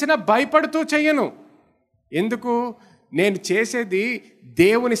క్రియ చేసినా భయపడుతూ చెయ్యను. ఎందుకు? నేను చేసేది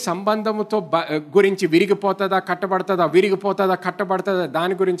దేవుని సంబంధముతో గురించి విరిగిపోతుందా కట్టబడుతుందా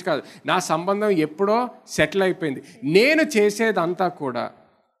దాని గురించి కాదు. నా సంబంధం ఎప్పుడో సెటిల్ అయిపోయింది. నేను చేసేదంతా కూడా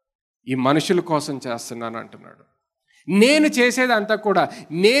ఈ మనుషుల కోసం చేస్తున్నాను అంటున్నాడు. నేను చేసేదంతా కూడా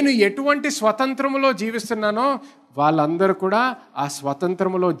నేను ఎటువంటి స్వతంత్రములో జీవిస్తున్నానో వాళ్ళందరూ కూడా ఆ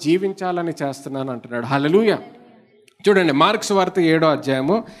స్వతంత్రములో జీవించాలని చేస్తున్నాను అంటున్నాడు. హల్లెలూయా. చూడండి, మార్కు సువార్త 7వ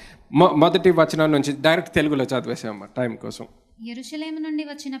అధ్యాయము మొదటి వచనం నుంచి డైరెక్ట్ తెలుగులో చదివేసామమ్మా టైం కోసం. యెరూషలేము నుండి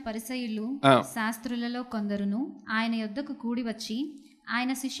వచ్చిన పరిసయ్యులు శాస్త్రులలో కొందరును ఆయన యొద్దకు కూడి వచ్చి,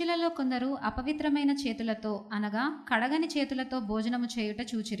 ఆయన శిష్యులలో కొందరు అపవిత్రమైన చేతులతో అనగా కడగని చేతులతో భోజనము చేయుట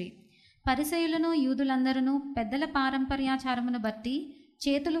చూచిరి. పరిసయ్యులను యూదులందరూ పెద్దల పారంపర్యాచారమును బట్టి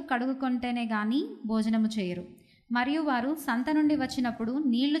చేతులు కడుగుకుంటేనే గాని భోజనము చేయరు. మరియు వారు సంత నుండి వచ్చినప్పుడు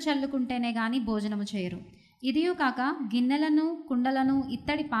నీళ్లు చల్లుకుంటేనే గాని భోజనము చేయరు. ఇదియు కాక గిన్నెలను, కుండలను,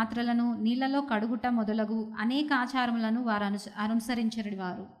 ఇత్తడి పాత్రలను నీళ్లలో కడుగుట మొదలగు అనేక ఆచారములను వారు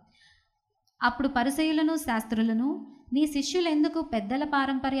అనుసరించేవారు. అప్పుడు పరిసయ్యులను శాస్త్రులను, నీ శిష్యులెందుకు పెద్దల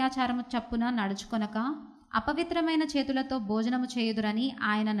పారంపర్యాచారము చప్పున నడుచుకొనక అపవిత్రమైన చేతులతో భోజనము చేయుదురని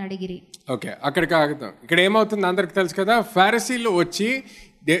ఆయన అడిగిరి. ఓకే, అక్కడికి ఆగుతాం. ఇక్కడ ఏమవుతుంది అందరికి తెలుసు కదా. ఫారిసీలు వచ్చి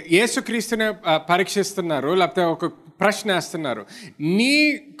యేసుక్రీస్తుని పరీక్షిస్తున్నారు, లేకపోతే ఒక ప్రశ్న వేస్తున్నారు.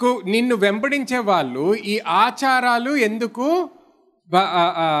 నిన్ను వెంబడించే వాళ్ళు ఈ ఆచారాలు ఎందుకు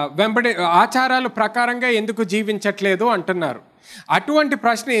ఆచారాలు ప్రకారంగా ఎందుకు జీవించట్లేదు అంటున్నారు. అటువంటి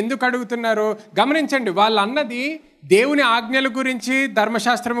ప్రశ్న ఎందుకు అడుగుతున్నారు గమనించండి. వాళ్ళు అన్నది దేవుని ఆజ్ఞల గురించి,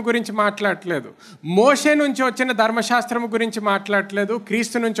 ధర్మశాస్త్రం గురించి మాట్లాడట్లేదు. మోషే నుంచి వచ్చిన ధర్మశాస్త్రం గురించి మాట్లాడట్లేదు.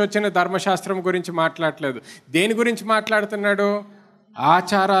 క్రీస్తు నుంచి వచ్చిన ధర్మశాస్త్రం గురించి మాట్లాడట్లేదు. దేని గురించి మాట్లాడుతున్నాడు?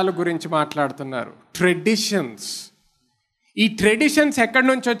 ఆచారాల గురించి మాట్లాడుతున్నారు. ట్రెడిషన్స్. ఈ ట్రెడిషన్స్ ఎక్కడి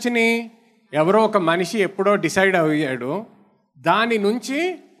నుంచి వచ్చినాయి? ఎవరో ఒక మనిషి ఎప్పుడో డిసైడ్ అయ్యాడు, దాని నుంచి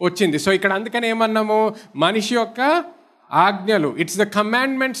వచ్చింది. సో ఇక్కడ అందుకని ఏమన్నాము? మనిషి యొక్క ఆజ్ఞలు, it's the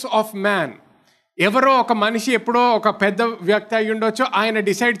commandments of man. ఎవరో ఒక మనిషి ఎప్పుడో ఒక పెద్ద వ్యక్తి అయి ఉండొచ్చు, ఆయన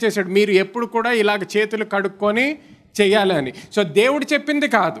డిసైడ్ చేశాడు మీరు ఎప్పుడు కూడా ఇలాగ చేతులు కడుక్కొని చెయ్యాలి అని. సో దేవుడు చెప్పింది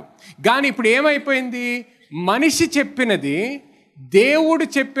కాదు, కానీ ఇప్పుడు ఏమైపోయింది? మనిషి చెప్పినది దేవుడు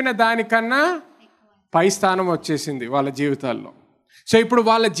చెప్పిన దానికన్నా పై స్థానం వచ్చేసింది వాళ్ళ జీవితాల్లో. సో ఇప్పుడు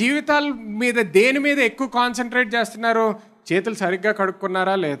వాళ్ళ జీవితాల మీద దేని మీద ఎక్కువ కాన్సన్ట్రేట్ చేస్తున్నారు? చేతులు సరిగ్గా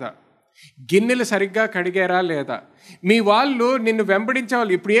కడుక్కున్నారా లేదా, గిన్నెలు సరిగ్గా కడిగారా లేదా. మీ వాళ్ళు నిన్ను వెంబడించే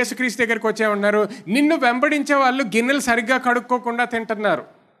వాళ్ళు ఇప్పుడు యేసుక్రీస్తు దగ్గరికి వచ్చే ఉన్నారు, నిన్ను వెంబడించే వాళ్ళు గిన్నెలు సరిగ్గా కడుక్కోకుండా తింటున్నారు,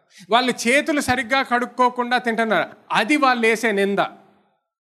 వాళ్ళు చేతులు సరిగ్గా కడుక్కోకుండా తింటున్నారు. అది వాళ్ళు వేసే నింద.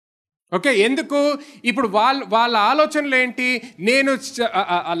 ఓకే, ఎందుకు? ఇప్పుడు వాళ్ళ ఆలోచనలు ఏంటి? నేను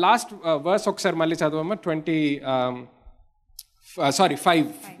లాస్ట్ వర్స్ ఒకసారి మళ్ళీ చదవమ్మా. 5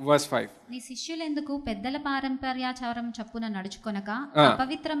 నీ శిష్యులెందుకు పెద్దల పారంపర్యాచారం చప్పున నడుచుకొనక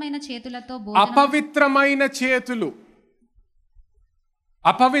అపవిత్రమైన చేతులతో అపవిత్రమైన చేతులు.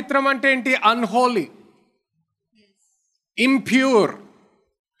 అపవిత్రం అంటే ఏంటి? Unholy, impure.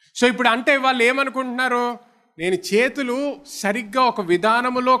 సో ఇప్పుడు అంటే వాళ్ళు ఏమనుకుంటున్నారు? నేను చేతులు సరిగ్గా ఒక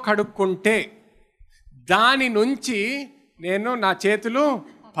విధానములో కడుక్కుంటే దాని నుంచి నా చేతులు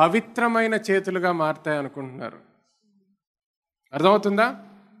పవిత్రమైన చేతులుగా మారుతాయి అనుకుంటున్నారు. అర్థమవుతుందా?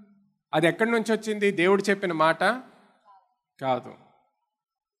 అది ఎక్కడి నుంచి వచ్చింది? దేవుడు చెప్పిన మాట కాదు,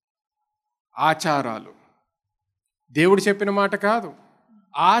 ఆచారాలు. దేవుడు చెప్పిన మాట కాదు,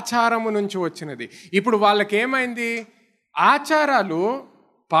 ఆచారము నుంచి వచ్చినది. ఇప్పుడు వాళ్ళకి ఏమైంది? ఆచారాలు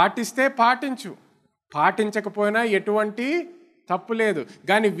పాటిస్తే పాటించు, పాటించకపోయినా ఎటువంటి తప్పు లేదు.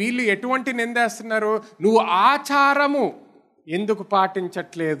 కానీ వీళ్ళు ఎటువంటి నిందేస్తున్నారు? నువ్వు ఆచారము ఎందుకు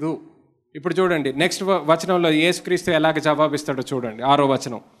పాటించట్లేదు? ఇప్పుడు చూడండి, నెక్స్ట్ వచనంలో యేసుక్రీస్తు ఎలాగ జవాబిస్తాడో చూడండి. 6వ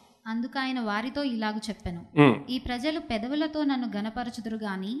వచనం. అందుకు ఆయన వారితో ఇలాగ చెప్పెను, ఈ ప్రజలు పెదవులతో నన్ను గనపరచుదురు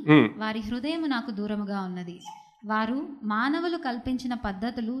గాని వారి హృదయము నాకు దూరముగా ఉన్నది. వారు మానవులు కల్పించిన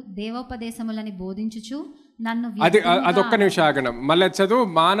పద్ధతులు దేవోపదేశములని బోధించుచు నన్ను అదొక్క నిమిషం ఆగണം, మళ్ళీ చదువు.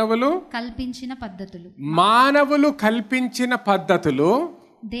 మానవులు కల్పించిన పద్ధతులు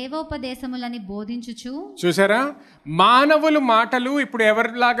దేవోపదేశములని బోధించుచు. చూసారా? మానవులు మాటలు ఇప్పుడు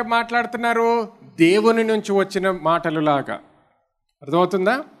ఎవరిలాగా మాట్లాడుతున్నారు? దేవుని నుంచి వచ్చిన మాటలు లాగా.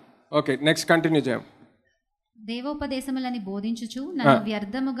 అర్థమవుతుందా? ఓకే, నెక్స్ట్ కంటిన్యూ చేయం. దేవోపదేశములని బోధించుచు నన్ను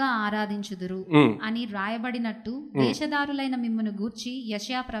వ్యర్థముగా ఆరాధించుదురు అని రాయబడినట్టు వేషధారులైన మిమ్మును గూర్చి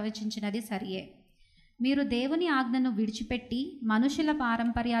యెషయా ప్రవచించినది సరియే. మీరు దేవుని ఆజ్ఞను విడిచిపెట్టి మనుషుల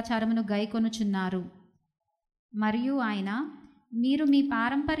పారంపర్యాచారమును గైకొనుచున్నారు. మరియు ఆయన, మీరు మీ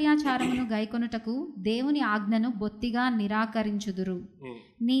పారంపర్యాచారమును గైకొనుటకు దేవుని ఆజ్ఞను బొత్తిగా నిరాకరించుదురు.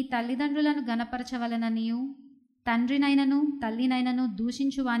 నీ తల్లిదండ్రులను గనపరచవలననియు తండ్రినైనను తల్లినైనను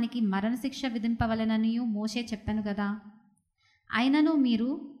దూషించువానికి మరణశిక్ష విధింపవలననియు మోషే చెప్పెను గదా. అయినను మీరు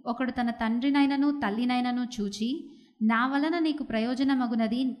ఒకడు తన తండ్రినైనను తల్లినైనను చూచి, నా వలన నీకు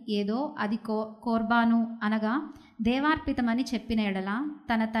ప్రయోజనమగునది ఏదో అది కోర్బాను అనగా దేవార్పితమని చెప్పిన ఎడల,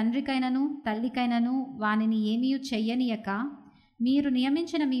 తన తండ్రికైనను తల్లికైనను వానిని ఏమీ చెయ్యనీయక మీరు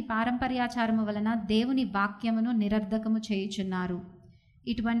నియమించిన మీ పారంపర్యాచారము వలన దేవుని వాక్యమును నిరర్ధకము చేయుచున్నారు.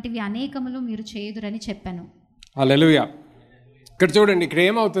 ఇటువంటివి అనేకములు మీరు చేయుదురని చెప్పాను. హల్లెలూయా. ఇక్కడ చూడండి, ఇక్కడ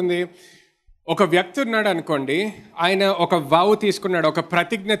ఏమవుతుంది? ఒక వ్యక్తి ఉన్నాడు అనుకోండి, ఆయన ఒక వావు తీసుకున్నాడు, ఒక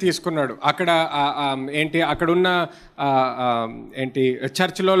ప్రతిజ్ఞ తీసుకున్నాడు. అక్కడ అక్కడున్న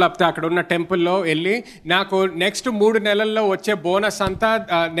చర్చ్లో లేకపోతే అక్కడ ఉన్న టెంపుల్లో వెళ్ళి, నాకు నెక్స్ట్ 3 నెలల్లో వచ్చే బోనస్ అంతా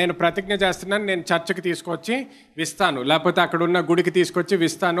నేను ప్రతిజ్ఞ చేస్తున్నాను, నేను చర్చ్కి తీసుకొచ్చి విస్తాను, లేకపోతే అక్కడ ఉన్న గుడికి తీసుకొచ్చి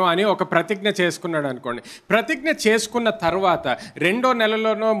విస్తాను అని ఒక ప్రతిజ్ఞ చేసుకున్నాడు అనుకోండి. ప్రతిజ్ఞ చేసుకున్న తర్వాత 2వ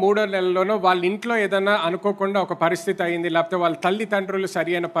నెలలోనో 3వ నెలలోనో వాళ్ళ ఇంట్లో ఏదైనా అనుకోకుండా ఒక పరిస్థితి అయింది, లేకపోతే వాళ్ళ తల్లిదండ్రులు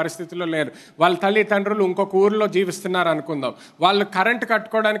సరి అయిన పరిస్థితిలో లేరు, వాళ్ళ తల్లిదండ్రులు ఇంకొక ఊరిలో జీవిస్తున్నారు అనుకుందాం. వాళ్ళు కరెంట్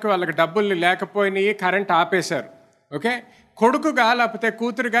కట్టుకోవడానికి వాళ్ళకి డబ్బులు లేకపోయినాయి, కరెంట్ ఆపేశారు. ఓకే, కొడుకుగా లేకపోతే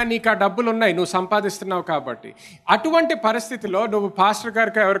కూతురుగా నీకు ఆ డబ్బులు ఉన్నాయి, నువ్వు సంపాదిస్తున్నావు కాబట్టి. అటువంటి పరిస్థితిలో నువ్వు పాస్టర్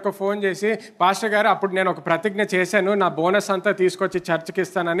గారికి ఎవరికో ఫోన్ చేసి, పాస్టర్ గారు అప్పుడు నేను ఒక ప్రతిజ్ఞ చేశాను, నా బోనస్ అంతా తీసుకొచ్చి చర్చికి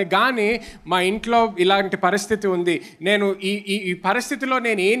ఇస్తానని, కానీ మా ఇంట్లో ఇలాంటి పరిస్థితి ఉంది, నేను ఈ పరిస్థితిలో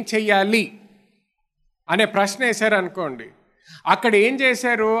నేను ఏం చెయ్యాలి అనే ప్రశ్న వేశారు అనుకోండి. అక్కడ ఏం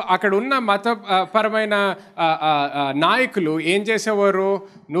చేశారు? అక్కడ ఉన్న మతపరమైన నాయకులు ఏం చేసేవారు?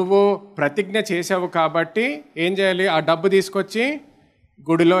 నువ్వు ప్రతిజ్ఞ చేసావు కాబట్టి ఏం చేయాలి? ఆ డబ్బు తీసుకొచ్చి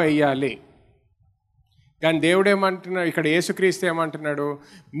గుడిలో వెయ్యాలి. కానీ దేవుడు ఏమంటున్నాడు? ఇక్కడ యేసుక్రీస్తు ఏమంటున్నాడు?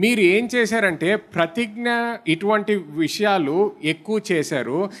 మీరు ఏం చేశారంటే ప్రతిజ్ఞ, ఇటువంటి విషయాలు ఎక్కువ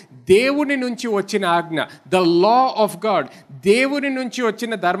చేశారు. దేవుని నుంచి వచ్చిన ఆజ్ఞ, ద లా ఆఫ్ గాడ్, దేవుని నుంచి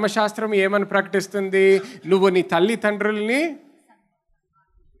వచ్చిన ధర్మశాస్త్రం ఏమని ప్రకటిస్తుంది? నువ్వు నీ తల్లిదండ్రుల్ని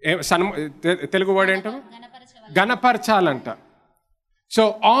తెలుగు వర్డ్ ఏంటో గణపరచాలంట. So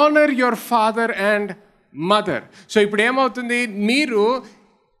honour your father and mother. So ఇప్పుడు ఏమవుతుంది? మీరు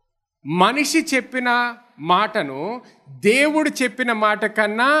మనిషి చెప్పిన మాటను దేవుడు చెప్పిన మాట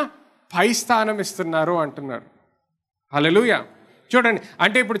కన్నా పై స్థానం ఇస్తున్నారు అంటున్నారు. హల్లెలూయా. చూడండి,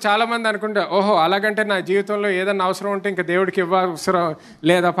 అంటే ఇప్పుడు చాలామంది అనుకుంటా, ఓహో అలాగంటే నా జీవితంలో ఏదన్నా అవసరం ఉంటే ఇంకా దేవుడికి ఇవ్వాల్సిన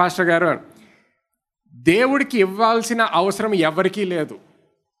లేదా పాస్టర్ గారు? దేవుడికి ఇవ్వాల్సిన అవసరం ఎవరికీ లేదు.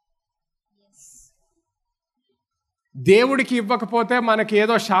 దేవుడికి ఇవ్వకపోతే మనకి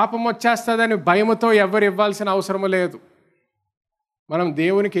ఏదో శాపం వచ్చేస్తుందని భయముతో ఎవరు ఇవ్వాల్సిన అవసరం లేదు. మనం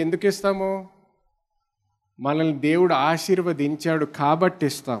దేవునికి ఎందుకు ఇస్తాము? మనల్ని దేవుడు ఆశీర్వదించాడు కాబట్టి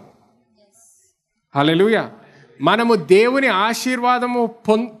ఇస్తాము. హల్లెలూయా. మనము దేవుని ఆశీర్వాదము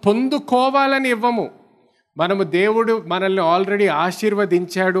పొందుకోవాలని ఇవ్వము. మనము దేవుడు మనల్ని ఆల్రెడీ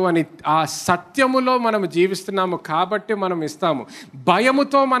ఆశీర్వదించాడు అని ఆ సత్యములో మనము జీవిస్తున్నాము కాబట్టి మనం ఇస్తాము.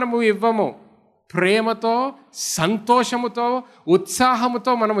 భయముతో మనము ఇవ్వము, ప్రేమతో, సంతోషముతో,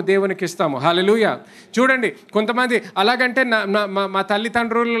 ఉత్సాహముతో మనము దేవునికి ఇస్తాము. హల్లెలూయా. చూడండి, కొంతమంది అలాగంటే మా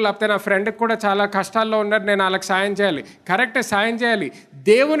తల్లిదండ్రులు లేకపోతే నా ఫ్రెండ్కి కూడా చాలా కష్టాల్లో ఉన్నారు, నేను వాళ్ళకి సాయం చేయాలి. కరెక్టే, సాయం చేయాలి.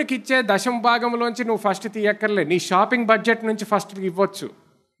 దేవునికి ఇచ్చే 10వ భాగంలోంచి నువ్వు ఫస్ట్ తీయక్కర్లే, నీ షాపింగ్ బడ్జెట్ నుంచి ఫస్ట్ ఇవ్వచ్చు.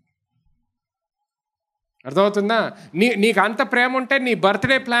 అర్థమవుతుందా? నీకు అంత ప్రేమ ఉంటే నీ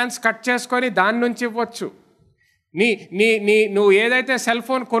బర్త్డే ప్లాన్స్ కట్ చేసుకొని దాని నుంచి ఇవ్వచ్చు. నువ్వు ఏదైతే సెల్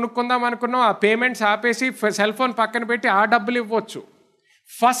ఫోన్ కొనుక్కుందాం అనుకున్నావు ఆ పేమెంట్స్ ఆపేసి సెల్ ఫోన్ పక్కన పెట్టి ఆ డబ్బులు ఇవ్వచ్చు.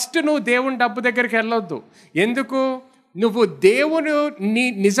 ఫస్ట్ నువ్వు దేవుని డబ్బు దగ్గరికి వెళ్ళొద్దు. ఎందుకు? నువ్వు దేవుడు నీ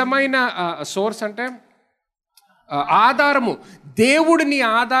నిజమైన సోర్స్ అంటే ఆధారము, దేవుడు నీ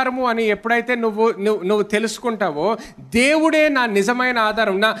ఆధారము అని ఎప్పుడైతే నువ్వు తెలుసుకుంటావో, దేవుడే నా నిజమైన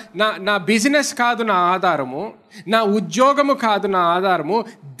ఆధారం. నా బిజినెస్ కాదు నా ఆధారము, నా ఉద్యోగము కాదు నా ఆధారము,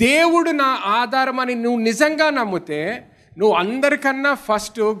 దేవుడు నా ఆధారం అని నువ్వు నిజంగా నమ్మితే నువ్వు అందరికన్నా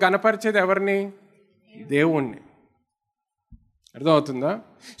ఫస్ట్ గణపరిచేది ఎవరిని? దేవుణ్ణి. అర్థమవుతుందా?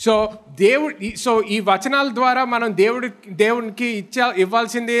 సో ఈ వచనాల ద్వారా మనం దేవునికి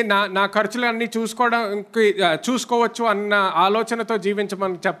ఇవ్వాల్సింది నా ఖర్చులన్నీ చూసుకోవచ్చు అన్న ఆలోచనతో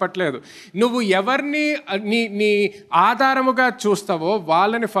జీవించమని చెప్పట్లేదు. నువ్వు ఎవరిని నీ ఆధారముగా చూస్తావో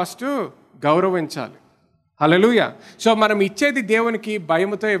వాళ్ళని ఫస్ట్ గౌరవించాలి. హల్లెలూయా. సో మనం ఇచ్చేది దేవునికి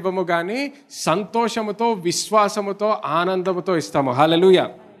భయముతో ఇవ్వము కానీ సంతోషముతో, విశ్వాసముతో, ఆనందముతో ఇస్తాము. హల్లెలూయా.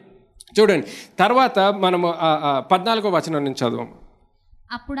 చూడండి, తర్వాత మనము 14వ వచనం నుంచి చదువు.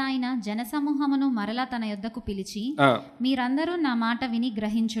 అప్పుడు ఆయన జనసమూహమును మరలా తన యొద్దకు పిలిచి, మీరందరూ నా మాట విని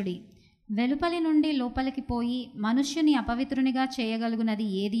గ్రహించుడి. వెలుపలి నుండి లోపలికి పోయి మనుష్యుని అపవిత్రునిగా చేయగలుగునది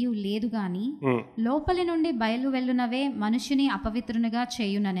ఏదియూ లేదు గాని లోపలి నుండి బయలు వెళ్ళునవే మనుష్యుని అపవిత్రునిగా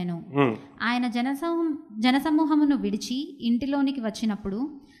చేయుననెను. ఆయన జనసమూహమును విడిచి ఇంటిలోనికి వచ్చినప్పుడు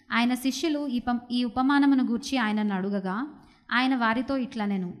ఆయన శిష్యులు ఈ ఉపమానమును గూర్చి ఆయనను అడుగగా ఆయన వారితో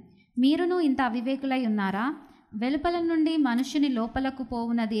ఇట్లనెను, మీరును ఇంత అవివేకులై ఉన్నారా? వెలుపల నుండి మనుష్యుని లోపలకు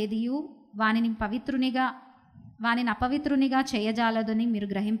పోవునది ఏదియు వానిని అపవిత్రునిగా చేయజాలదని మీరు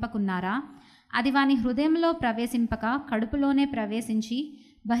గ్రహింపకున్నారా? అది వాని హృదయంలో ప్రవేశింపక కడుపులోనే ప్రవేశించి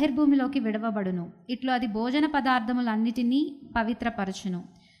బహిర్భూమిలోకి విడవబడును. ఇట్లు అది భోజన పదార్థములన్నిటినీ పవిత్రపరచును.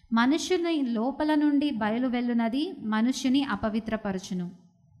 మనుష్యుని లోపల నుండి బయలు వెళ్ళునది మనుష్యుని అపవిత్రపరచును.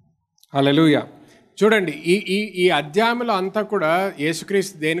 హల్లెలూయా. చూడండి, ఈ అధ్యాయంలో అంతా కూడా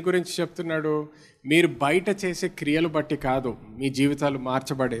యేసుక్రీస్తు దేని గురించి చెప్తున్నాడు? మీరు బయట చేసే క్రియలు బట్టి కాదు మీ జీవితాలు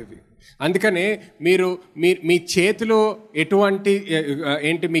మార్చబడేవి. అందుకనే మీ చేతులు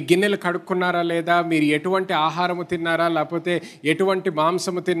మీ గిన్నెలు కడుక్కున్నారా లేదా, మీరు ఎటువంటి ఆహారము తిన్నారా, లేకపోతే ఎటువంటి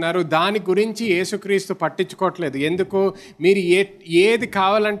మాంసము తిన్నారు, దాని గురించి యేసుక్రీస్తు పట్టించుకోవట్లేదు. ఎందుకు? మీరు ఏది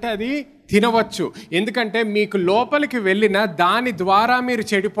కావాలంటే అది తినవచ్చు. ఎందుకంటే మీకు లోపలికి వెళ్ళిన దాని ద్వారా మీరు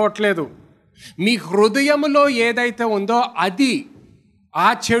చెడిపోవట్లేదు. మీ హృదయములో ఏదైతే ఉందో అది, ఆ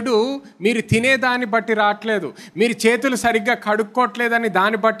చెడు మీరు తినేదాన్ని బట్టి రావట్లేదు, మీరు చేతులు సరిగ్గా కడుక్కోవట్లేదని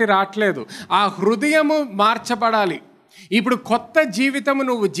దాన్ని బట్టి రావట్లేదు. ఆ హృదయము మార్చబడాలి. ఇప్పుడు కొత్త జీవితము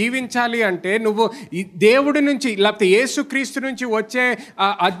నువ్వు జీవించాలి అంటే నువ్వు దేవుడి నుంచి లేకపోతే యేసుక్రీస్తు నుంచి వచ్చే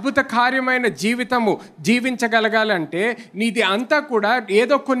అద్భుత కార్యమైన జీవితము జీవించగలగాలంటే నీది అంతా కూడా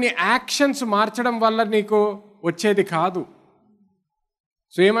ఏదో కొన్ని యాక్షన్స్ మార్చడం వల్ల నీకు వచ్చేది కాదు.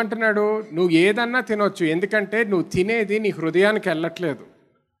 సో ఏమంటున్నాడు? నువ్వు ఏదన్నా తినొచ్చు, ఎందుకంటే నువ్వు తినేది నీ హృదయానికి వెళ్ళట్లేదు.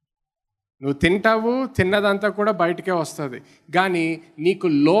 నువ్వు తింటావు, తిన్నదంతా కూడా బయటికే వస్తుంది, కానీ నీకు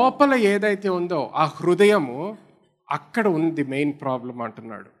లోపల ఏదైతే ఉందో ఆ హృదయము, అక్కడ ఉంది మెయిన్ ప్రాబ్లం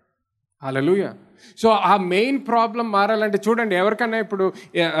అంటున్నాడు. హల్లెలూయా. సో ఆ మెయిన్ ప్రాబ్లం మారాలంటే చూడండి, ఎవరికైనా ఇప్పుడు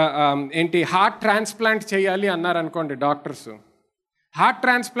హార్ట్ ట్రాన్స్ప్లాంట్ చేయాలి అన్నారనుకోండి డాక్టర్స్. హార్ట్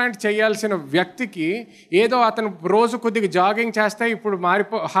ట్రాన్స్ప్లాంట్ చేయాల్సిన వ్యక్తికి ఏదో అతను రోజు కొద్దిగా జాగింగ్ చేస్తే ఇప్పుడు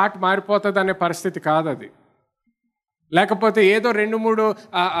హార్ట్ మారిపోతుంది అనే పరిస్థితి కాదు అది. లేకపోతే ఏదో 2-3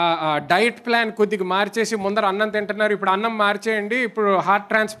 డైట్ ప్లాన్ కొద్దిగా మార్చేసి ముందర అన్నం తింటున్నారు, ఇప్పుడు అన్నం మార్చేయండి, ఇప్పుడు హార్ట్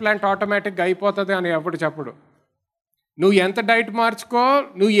ట్రాన్స్ప్లాంట్ ఆటోమేటిక్గా అయిపోతుంది అని ఎప్పుడు చెప్పడు. నువ్వు ఎంత డైట్ మార్చుకో,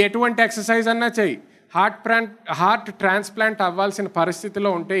 నువ్వు ఎటువంటి ఎక్సర్సైజ్ అన్నా చెయ్యి, హార్ట్ ట్రాన్స్ప్లాంట్ అవ్వాల్సిన పరిస్థితిలో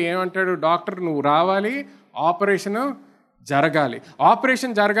ఉంటే ఏమంటాడు డాక్టర్? నువ్వు రావాలి, ఆపరేషన్ జరగాలి.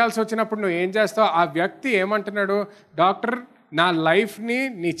 ఆపరేషన్ జరగాల్సి వచ్చినప్పుడు నువ్వు ఏం చేస్తావు? ఆ వ్యక్తి ఏమంటున్నాడు? డాక్టర్, నా లైఫ్ని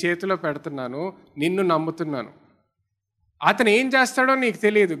నీ చేతిలో పెడుతున్నాను, నిన్ను నమ్ముతున్నాను. అతను ఏం చేస్తాడో నీకు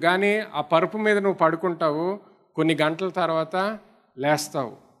తెలియదు, కానీ ఆ పరుపు మీద నువ్వు పడుకుంటావు, కొన్ని గంటల తర్వాత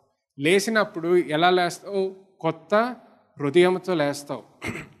లేస్తావు. లేచినప్పుడు ఎలా లేస్తావు? కొత్త హృదయంతో లేస్తావు.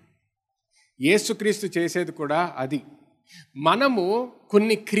 యేసుక్రీస్తు చేసేది కూడా అది. మనము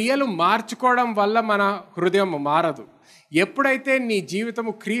కొన్ని క్రియలు మార్చుకోవడం వల్ల మన హృదయం మారదు. ఎప్పుడైతే నీ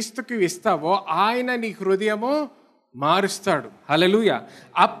జీవితము క్రీస్తుకి ఇస్తావో ఆయన నీ హృదయము మారుస్తాడు. హల్లెలూయా.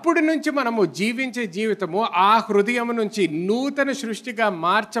 అప్పటి నుంచి మనము జీవించే జీవితము ఆ హృదయము నుంచి నూతన సృష్టిగా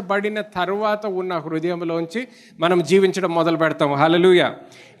మార్చబడిన తర్వాత ఉన్న హృదయంలోంచి మనం జీవించడం మొదలు పెడతాము. హల్లెలూయా.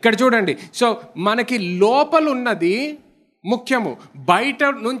 ఇక్కడ చూడండి, సో మనకి లోపల ఉన్నది ముఖ్యము, బయట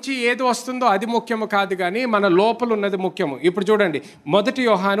నుంచి ఏది వస్తుందో అది ముఖ్యము కాదు, కానీ మన లోపల ఉన్నది ముఖ్యము. ఇప్పుడు చూడండి, 1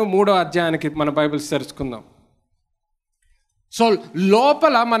 యోహాను 3వ అధ్యాయానికి మన బైబిల్స్ తెరుచుకుందాం. సో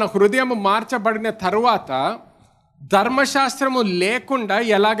లోపల మన హృదయం మార్చబడిన తరువాత ధర్మశాస్త్రము లేకుండా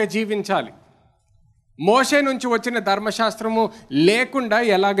ఎలాగ జీవించాలి, మోషే నుంచి వచ్చిన ధర్మశాస్త్రము లేకుండా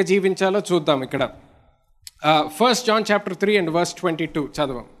ఎలాగ జీవించాలో చూద్దాం. ఇక్కడ 1 John chapter 3 and verse 22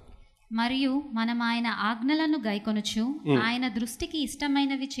 చదవం. మరియు మనం ఆయన ఆజ్ఞలను గైకొనుచు ఆయన దృష్టికి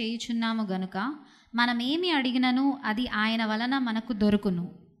ఇష్టమైనవి చేయుచున్నాము గనుక మనం ఏమి అడిగినను అది ఆయన వలన మనకు దొరుకును.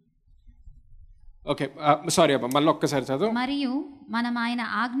 ఓకే, సారీ అబ్బా, మళ్ళీ ఒక్కసారి చదువు. మరియు మనం ఆయన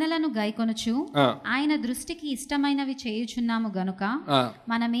ఆజ్ఞలను గైకొనుచు ఆయన దృష్టికి ఇష్టమైనవి చేయుచున్నాము గనుక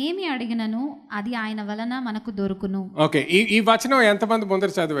మనం ఏమి అడిగినను అది ఆయన వలన మనకు దొరుకును. ఓకే, ఈ వచనం ఎంతమంది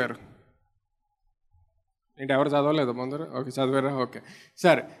ముందర చదివారు? ఏంటి, ఎవరు చదవలేదు ముందర? ఓకే, చదివారా? ఓకే,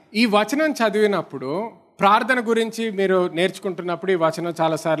 సరే. ఈ వచనం చదివినప్పుడు ప్రార్థన గురించి మీరు నేర్చుకుంటున్నప్పుడు ఈ వచనం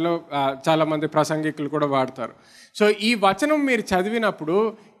చాలాసార్లు చాలామంది ప్రసంగికులు కూడా వాడతారు. సో ఈ వచనం మీరు చదివినప్పుడు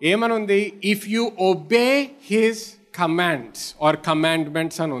ఏమనుంది? If you obey his commands are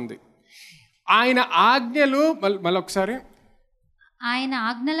commandments అని ఉంది. ఆయన ఆజ్ఞలు, మళ్ళీ ఒకసారి, ఆయన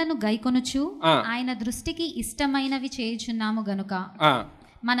ఆజ్ఞలను గైకొనుచు ఆయన దృష్టికి ఇష్టమైనవి చేయుచున్నాము గనుక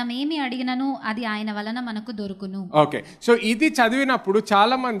మనం ఏమి అడిగినను అది ఆయన వలన మనకు దొరుకును. ఓకే, సో ఇది చదివినప్పుడు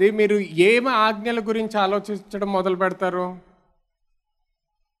చాలా మంది మీరు ఏమి ఆజ్ఞల గురించి ఆలోచించడం మొదలు పెడతారు?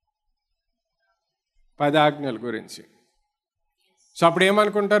 10 ఆజ్ఞల గురించి. సో అప్పుడు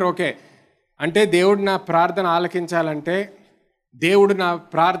ఏమనుకుంటారు? ఓకే, అంటే దేవుడు నా ప్రార్థన ఆలకించాలంటే, దేవుడు నా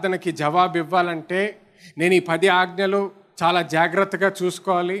ప్రార్థనకి జవాబు ఇవ్వాలంటే నేను ఈ 10 ఆజ్ఞలు చాలా జాగ్రత్తగా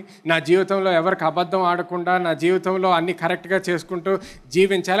చూసుకోవాలి, నా జీవితంలో ఎవరికి అబద్ధం ఆడకుండా నా జీవితంలో అన్ని కరెక్ట్గా చేసుకుంటూ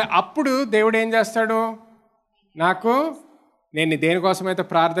జీవించాలి. అప్పుడు దేవుడు ఏం చేస్తాడు? నాకు, నేను దేనికోసమైతే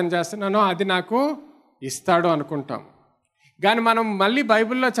ప్రార్థన చేస్తున్నానో అది నాకు ఇస్తాడు అనుకుంటాం. కానీ మనం మళ్ళీ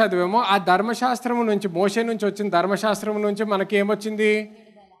బైబిల్లో చదివేమో ఆ ధర్మశాస్త్రం నుంచి, మోషే నుంచి వచ్చిన ధర్మశాస్త్రం నుంచి మనకి ఏమొచ్చింది?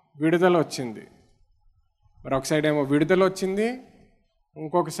 విడుదల వచ్చింది. మరి ఒక సైడ్ ఏమో విడుదల వచ్చింది,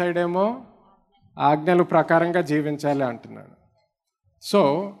 ఇంకొక సైడ్ ఏమో ఆజ్ఞలు ప్రకారంగా జీవించాలి అంటున్నాడు. సో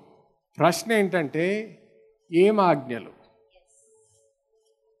ప్రశ్న ఏంటంటే, ఏం ఆజ్ఞలు?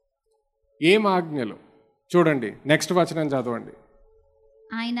 ఏం ఆజ్ఞలు? చూడండి, నెక్స్ట్ వచనం చదవండి.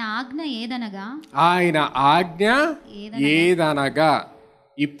 ఆయన ఆజ్ఞ ఏదనగా, ఆయన ఆజ్ఞ ఏదనగా.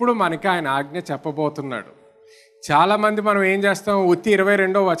 ఇప్పుడు మనకి ఆయన ఆజ్ఞ చెప్పబోతున్నాడు. చాలామంది మనం ఏం చేస్తాం? ఉత్తి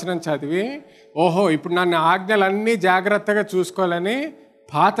 22వ వచనం చదివి, ఓహో ఇప్పుడు నన్ను ఆజ్ఞలన్నీ జాగ్రత్తగా చూసుకోవాలని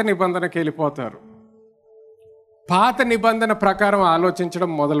పాత నిబంధనకి వెళ్ళిపోతారు. పాత నిబంధన ప్రకారం ఆలోచించడం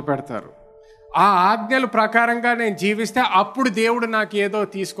మొదలు పెడతారు. ఆ ఆజ్ఞల ప్రకారంగా నేను జీవిస్తే అప్పుడు దేవుడు నాకు ఏదో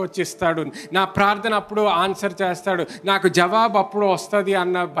తీసుకొచ్చి ఇస్తాడు, నా ప్రార్థన అప్పుడు ఆన్సర్ చేస్తాడు, నాకు జవాబు అప్పుడు వస్తుంది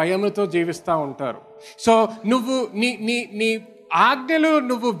అన్న భయంతో జీవిస్తూ ఉంటారు. సో నువ్వు నీ నీ నీ ఆజ్ఞలు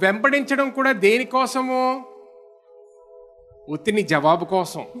నువ్వు వెంబడించడం కూడా దేనికోసము? ఉత్తి నీ జవాబు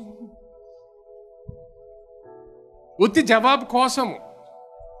కోసం, ఉత్తి జవాబు కోసము.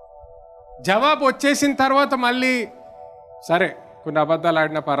 జవాబు వచ్చేసిన తర్వాత మళ్ళీ సరే కొన్ని అబద్ధాలు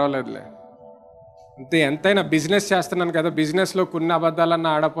ఆడినా పర్వాలేదులే, అంతే, ఎంతైనా బిజినెస్ చేస్తున్నాను కదా, బిజినెస్లో కొన్ని అబద్ధాలన్నా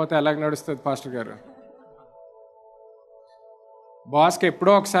ఆడపోతే ఎలాగ నడుస్తుంది పాస్టర్ గారు? బాస్కి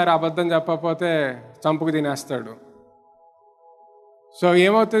ఎప్పుడో ఒకసారి అబద్ధం చెప్పకపోతే చంపుకు తినేస్తాడు. సో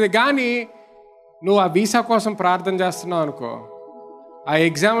ఏమవుతుంది? కానీ నువ్వు ఆ వీసా కోసం ప్రార్థన చేస్తున్నావు అనుకో, ఆ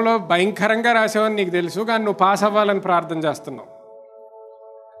ఎగ్జామ్లో భయంకరంగా రాసావని నీకు తెలుసు, కానీ నువ్వు పాస్ అవ్వాలని ప్రార్థన చేస్తున్నావు.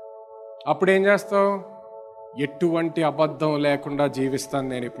 అప్పుడు ఏం చేస్తావు? ఎటువంటి అబద్ధం లేకుండా జీవిస్తాను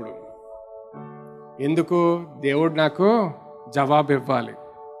నేను ఇప్పుడు. ఎందుకు? దేవుడు నాకు జవాబు ఇవ్వాలి.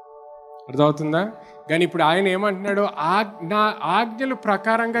 అర్థమవుతుందా? కానీ ఇప్పుడు ఆయన ఏమంటున్నాడు? నా ఆజ్ఞల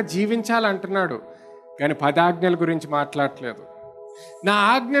ప్రకారంగా జీవించాలంటున్నాడు, కానీ 10 ఆజ్ఞల గురించి మాట్లాడట్లేదు. నా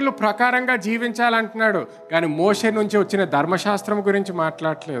ఆజ్ఞలు ప్రకారంగా జీవించాలంటున్నాడు, కానీ మోషే నుంచి వచ్చిన ధర్మశాస్త్రం గురించి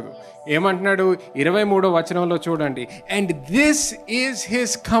మాట్లాడట్లేదు. ఏమంటున్నాడు? 23వ వచనంలో చూడండి. And this is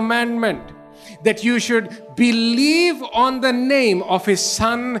his commandment, that you should believe on the name of his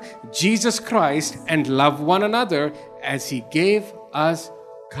son Jesus Christ and love one another as he gave us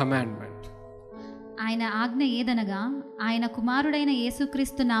commandment. ఆయన ఆజ్ఞ ఏదనగా, ఆయన కుమారుడైన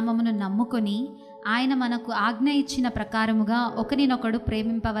యేసుక్రీస్తు నామమును నమ్ముకొని ఆయన మనకు ఆజ్ఞ ఇచ్చిన ప్రకారముగా ఒకరినొకడు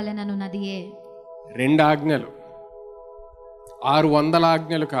ప్రేమింపవలెననున్నదియే. 2 ఆజ్ఞలు, 600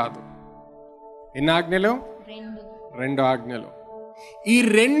 ఆజ్ఞలు కాదు. ఎన్ని ఆజ్ఞలు? 2 ఆజ్ఞలు. ఈ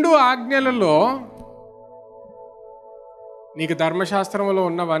 2 ఆజ్ఞలలో నీకు ధర్మశాస్త్రంలో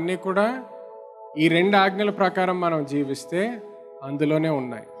ఉన్నవన్నీ కూడా ఈ 2 ఆజ్ఞల ప్రకారం మనం జీవిస్తే అందులోనే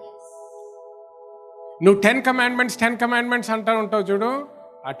ఉన్నాయి. నువ్వు 10 కమాండ్మెంట్స్ అంటా ఉంటావు చూడు,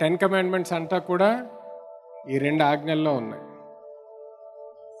 ఆ 10 కమాండ్మెంట్స్ అంతా కూడా ఈ 2 ఆజ్ఞల్లో ఉన్నాయి.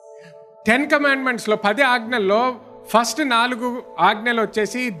 10 కమాండ్మెంట్స్లో 10 ఆజ్ఞల్లో ఫస్ట్ 4 ఆజ్ఞలు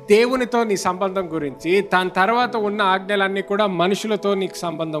వచ్చేసి దేవునితో నీ సంబంధం గురించి, దాని తర్వాత ఉన్న ఆజ్ఞలన్నీ కూడా మనుషులతో నీకు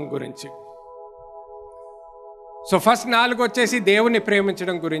సంబంధం గురించి. సో ఫస్ట్ 4 వచ్చేసి దేవుని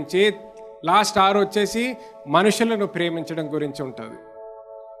ప్రేమించడం గురించి, లాస్ట్ 6 వచ్చేసి మనుషులను ప్రేమించడం గురించి ఉంటుంది.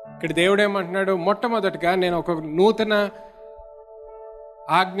 ఇక్కడ దేవుడు ఏమంటున్నాడు, మొట్టమొదటిగా నేను ఒక నూతన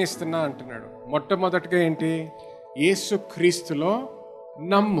ఆజ్ఞిస్తున్నా అంటున్నాడు. మొట్టమొదటిగా ఏంటి? యేసు క్రీస్తులో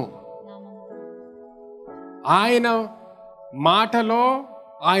నమ్ము. ఆయన మాటలో,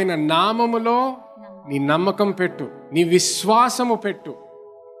 ఆయన నామములో నీ నమ్మకం పెట్టు, నీ విశ్వాసము పెట్టు.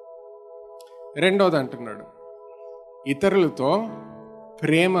 రెండోది అంటున్నాడు, ఇతరులతో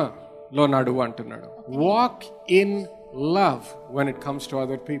ప్రేమలో నడువు అంటున్నాడు. Walk in love when it comes to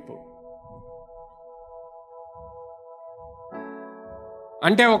other people.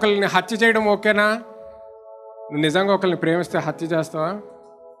 అంటే ఒకరిని హత్య చేయడం ఓకేనా? నువ్వు నిజంగా ఒకరిని ప్రేమిస్తే హత్య చేస్తావా?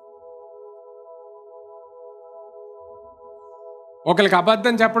 ఒకరికి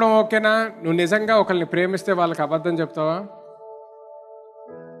అబద్ధం చెప్పడం ఓకేనా? నువ్వు నిజంగా ఒకరిని ప్రేమిస్తే వాళ్ళకి అబద్ధం చెప్తావా?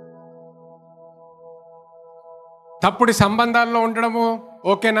 తప్పుడు సంబంధాల్లో ఉండడము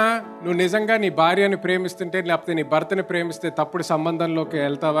ఓకేనా? నువ్వు నిజంగా నీ భార్యని ప్రేమిస్తుంటే, లేకపోతే నీ భర్తని ప్రేమిస్తే తప్పుడు సంబంధంలోకి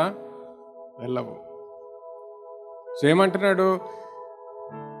వెళ్తావా? వెళ్ళవు. సో ఏమంటున్నాడు,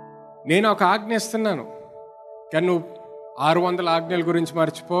 నేను ఒక ఆజ్ఞ ఇస్తున్నాను, కానీ నువ్వు 600 ఆజ్ఞల గురించి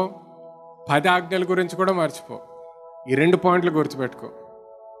మర్చిపో, 10 ఆజ్ఞల గురించి కూడా మర్చిపో. ఈ 2 పాయింట్లు గుర్తుపెట్టుకో.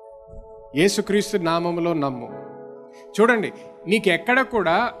 యేసుక్రీస్తు నామములో నమ్ము. చూడండి, నీకు ఎక్కడ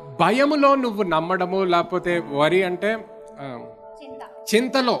కూడా భయములో నువ్వు నమ్మడము, లేకపోతే వరి అంటే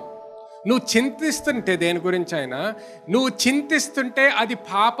చింతలో నువ్వు చింతిస్తుంటే, దేని గురించి అయినా నువ్వు చింతిస్తుంటే అది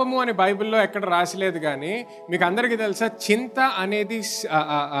పాపము అని బైబిల్లో ఎక్కడ రాసిలేదు. కానీ మీకు అందరికీ తెలుసా, చింత అనేది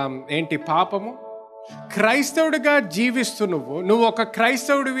ఏంటి? పాపము. క్రైస్తవుడిగా జీవిస్తూ నువ్వు ఒక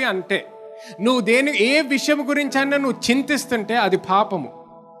క్రైస్తవుడివి అంటే, నువ్వు ఏ విషయం గురించి అయినా నువ్వు చింతిస్తుంటే అది పాపము.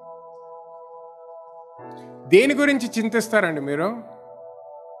 దేని గురించి చింతిస్తారండి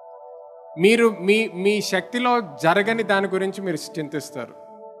మీరు మీ శక్తిలో జరగని దాని గురించి మీరు చింతిస్తారు.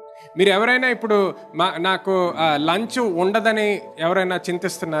 మీరు ఎవరైనా ఇప్పుడు నాకు లంచ్ ఉండదని ఎవరైనా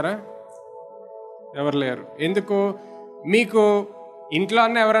చింతిస్తున్నారా? ఎవరు లేరు. ఎందుకు? మీకు ఇంట్లో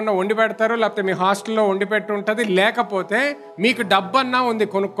అన్న ఎవరైనా వండి పెడతారు, లేకపోతే మీ హాస్టల్లో వండి పెట్టి ఉంటుంది, లేకపోతే మీకు డబ్బన్నా ఉంది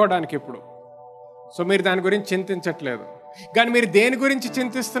కొనుక్కోవడానికి ఇప్పుడు. సో మీరు దాని గురించి చింతించట్లేదు. కానీ మీరు దేని గురించి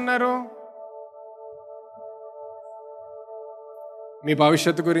చింతిస్తున్నారు? మీ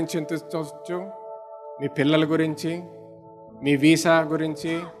భవిష్యత్తు గురించి చింతించవచ్చు, మీ పిల్లల గురించి, మీ వీసా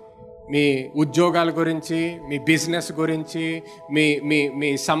గురించి, మీ ఉద్యోగాల గురించి, మీ బిజినెస్ గురించి, మీ మీ మీ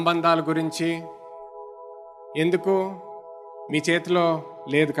సంబంధాల గురించి. ఎందుకు? మీ చేతిలో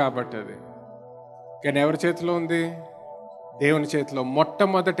లేదు కాబట్టి అది. కానీ ఎవరి చేతిలో ఉంది? దేవుని చేతిలో.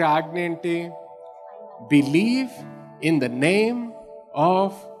 మొట్టమొదటి ఆజ్ఞ ఏంటి? Believe in the name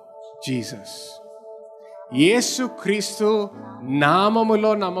of Jesus. Yesu Kristu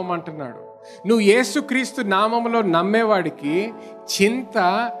నామములో నమ్మమంటున్నాడు. నువ్వు యేసు క్రీస్తు నామములో నమ్మేవాడికి చింత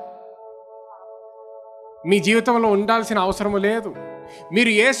మీ జీవితంలో ఉండాల్సిన అవసరం లేదు.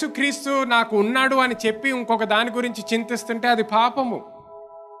 మీరు యేసుక్రీస్తు నాకు ఉన్నాడు అని చెప్పి ఇంకొక దాని గురించి చింతిస్తుంటే అది పాపము.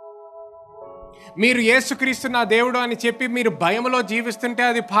 మీరు యేసుక్రీస్తు నా దేవుడు అని చెప్పి మీరు భయములో జీవిస్తుంటే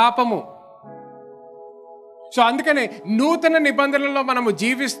అది పాపము. సో అందుకనే నూతన నిబంధనలో మనము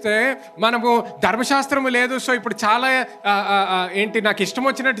జీవిస్తే, మనము ధర్మశాస్త్రము లేదు, సో ఇప్పుడు చాలా నాకు ఇష్టం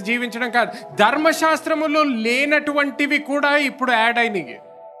వచ్చినట్టు జీవించడం కాదు. ధర్మశాస్త్రములో లేనటువంటివి కూడా ఇప్పుడు యాడ్ అయినాయి.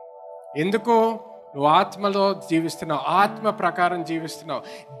 ఎందుకు? నువ్వు ఆత్మలో జీవిస్తున్నావు, ఆత్మ ప్రకారం జీవిస్తున్నావు.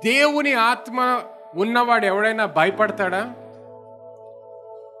 దేవుని ఆత్మ ఉన్నవాడు ఎవడైనా భయపడతాడా?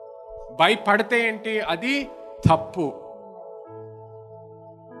 భయపడితే ఏంటి? అది తప్పు.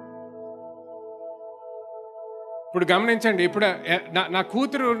 ఇప్పుడు గమనించండి, ఇప్పుడు నా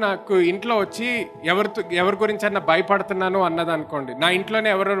కూతురు నాకు ఇంట్లో వచ్చి ఎవరి గురించి అన్నా భయపడుతున్నాను అన్నది అనుకోండి, నా ఇంట్లోనే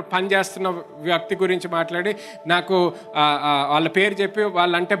ఎవరెవరు పని చేస్తున్న వ్యక్తి గురించి మాట్లాడి నాకు వాళ్ళ పేరు చెప్పి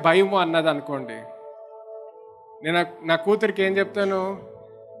వాళ్ళంటే భయము అన్నది అనుకోండి, నేను నా కూతురికి ఏం చెప్తాను?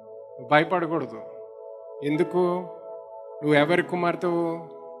 భయపడకూడదు. ఎందుకు? నువ్వు ఎవరి కుమార్తెవు?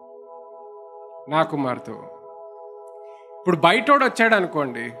 నా కుమార్తెవు. ఇప్పుడు బయటోడు వచ్చాడు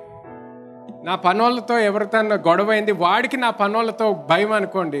అనుకోండి, నా పనోళ్ళతో ఎవరితో గొడవ అయింది, వాడికి నా పనోళ్ళతో భయం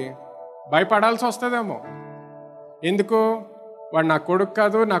అనుకోండి, భయపడాల్సి వస్తుందేమో. ఎందుకు? వాడు నా కొడుకు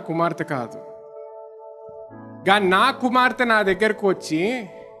కాదు, నా కుమార్తె కాదు. కానీ నా కుమార్తె నా దగ్గరకు వచ్చి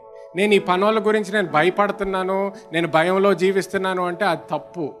నేను ఈ పనోళ్ళ గురించి నేను భయపడుతున్నాను, నేను భయంలో జీవిస్తున్నాను అంటే అది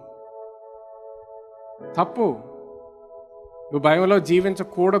తప్పు. తప్పు. నువ్వు భయంలో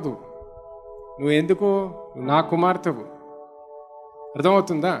జీవించకూడదు. నువ్వు ఎందుకు? నువ్వు నా కుమార్తెవు.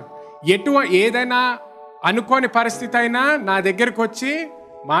 అర్థమవుతుందా? ఏదైనా అనుకోని పరిస్థితి అయినా నా దగ్గరకు వచ్చి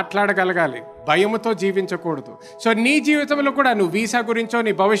మాట్లాడగలగాలి, భయముతో జీవించకూడదు. సో నీ జీవితంలో కూడా నువ్వు వీసా గురించో,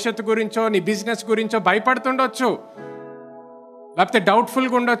 నీ భవిష్యత్తు గురించో, నీ బిజినెస్ గురించో భయపడుతుండొచ్చు, లేకపోతే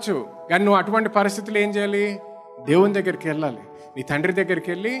డౌట్ఫుల్గా ఉండొచ్చు. కానీ నువ్వు అటువంటి పరిస్థితులు ఏం చేయాలి? దేవుని దగ్గరికి వెళ్ళాలి, నీ తండ్రి దగ్గరికి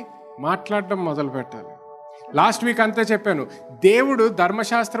వెళ్ళి మాట్లాడడం మొదలు పెట్టాలి. లాస్ట్ వీక్ అంతా చెప్పాను, దేవుడు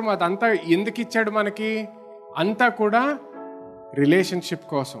ధర్మశాస్త్రం అదంతా ఎందుకు ఇచ్చాడు మనకి? అంతా కూడా రిలేషన్షిప్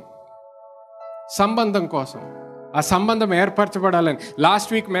కోసం, సంబంధం కోసం. ఆ సంబంధం ఏర్పరచబడాలని. లాస్ట్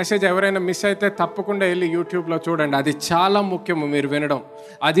వీక్ మెసేజ్ ఎవరైనా మిస్ అయితే తప్పకుండా వెళ్ళి యూట్యూబ్లో చూడండి, అది చాలా ముఖ్యము మీరు వినడం.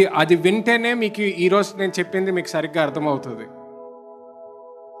 అది వింటేనే మీకు ఈరోజు నేను చెప్పింది మీకు సరిగ్గా అర్థమవుతుంది.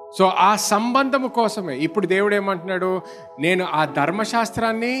 సో ఆ సంబంధము కోసమే ఇప్పుడు దేవుడు ఏమంటున్నాడు? నేను ఆ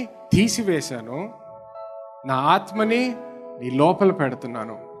ధర్మశాస్త్రాన్ని తీసివేశాను, నా ఆత్మని నీ లోపల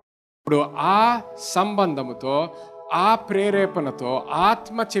పెడుతున్నాను. ఇప్పుడు ఆ సంబంధముతో, ఆ ప్రేరేపణతో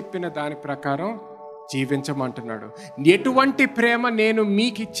ఆత్మ చెప్పిన దాని ప్రకారం జీవించమంటున్నాడు. ఎటువంటి ప్రేమ నేను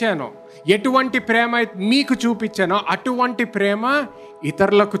మీకు ఇచ్చానో, ఎటువంటి ప్రేమ మీకు చూపించానో అటువంటి ప్రేమ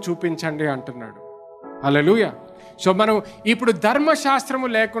ఇతరులకు చూపించండి అంటున్నాడు. హల్లెలూయా. సో మనం ఇప్పుడు ధర్మశాస్త్రము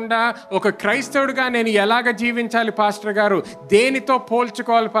లేకుండా ఒక క్రైస్తవుడిగా నేను ఎలాగ జీవించాలి పాస్టర్ గారు? దేనితో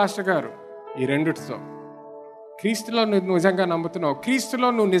పోల్చుకోవాలి పాస్టర్ గారు? ఈ రెండిటితో. క్రీస్తులో నువ్వు నిజంగా నమ్ముతున్నావు, క్రీస్తులో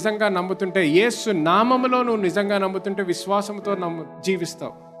నువ్వు నిజంగా నమ్ముతుంటే, యేసు నామములో నువ్వు నిజంగా నమ్ముతుంటే విశ్వాసంతో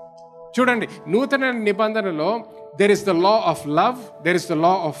జీవిస్తావు. చూడండి, నూతన నిబంధనలో there is the law of love, there is the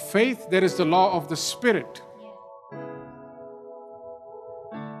law of faith, there is the law of the spirit.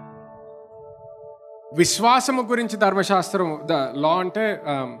 విశ్వాసము గురించి ధర్మశాస్త్రం, ద లా అంటే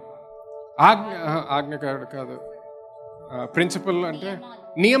ఆజ్ఞ కాదు, ప్రిన్సిపల్ అంటే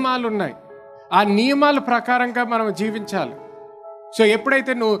నియమాలు ఉన్నాయి. ఆ నియమాల ప్రకారంగా మనం జీవించాలి. సో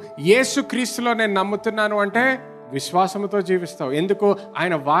ఎప్పుడైతే నువ్వు యేసు క్రీస్తులో నేను నమ్ముతున్నాను అంటే విశ్వాసముతో జీవిస్తావు. ఎందుకు?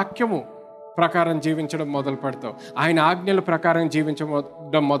 ఆయన వాక్యము ప్రకారం జీవించడం మొదలు పెడతావు, ఆయన ఆజ్ఞల ప్రకారం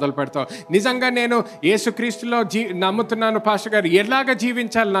జీవించడం మొదలు పెడతావు. నిజంగా నేను యేసుక్రీస్తులో నమ్ముతున్నాను పాస్టర్ గారు, ఎలాగ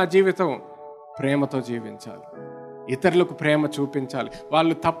జీవించాలి? నా జీవితం ప్రేమతో జీవించాలి, ఇతరులకు ప్రేమ చూపించాలి.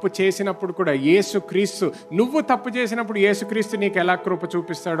 వాళ్ళు తప్పు చేసినప్పుడు కూడా యేసుక్రీస్తు, నువ్వు తప్పు చేసినప్పుడు యేసుక్రీస్తు నీకు ఎలా కృప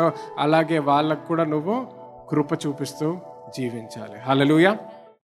చూపిస్తాడో అలాగే వాళ్ళకు కూడా నువ్వు కృప చూపిస్తూ జీవించాలి. హల్లెలూయా.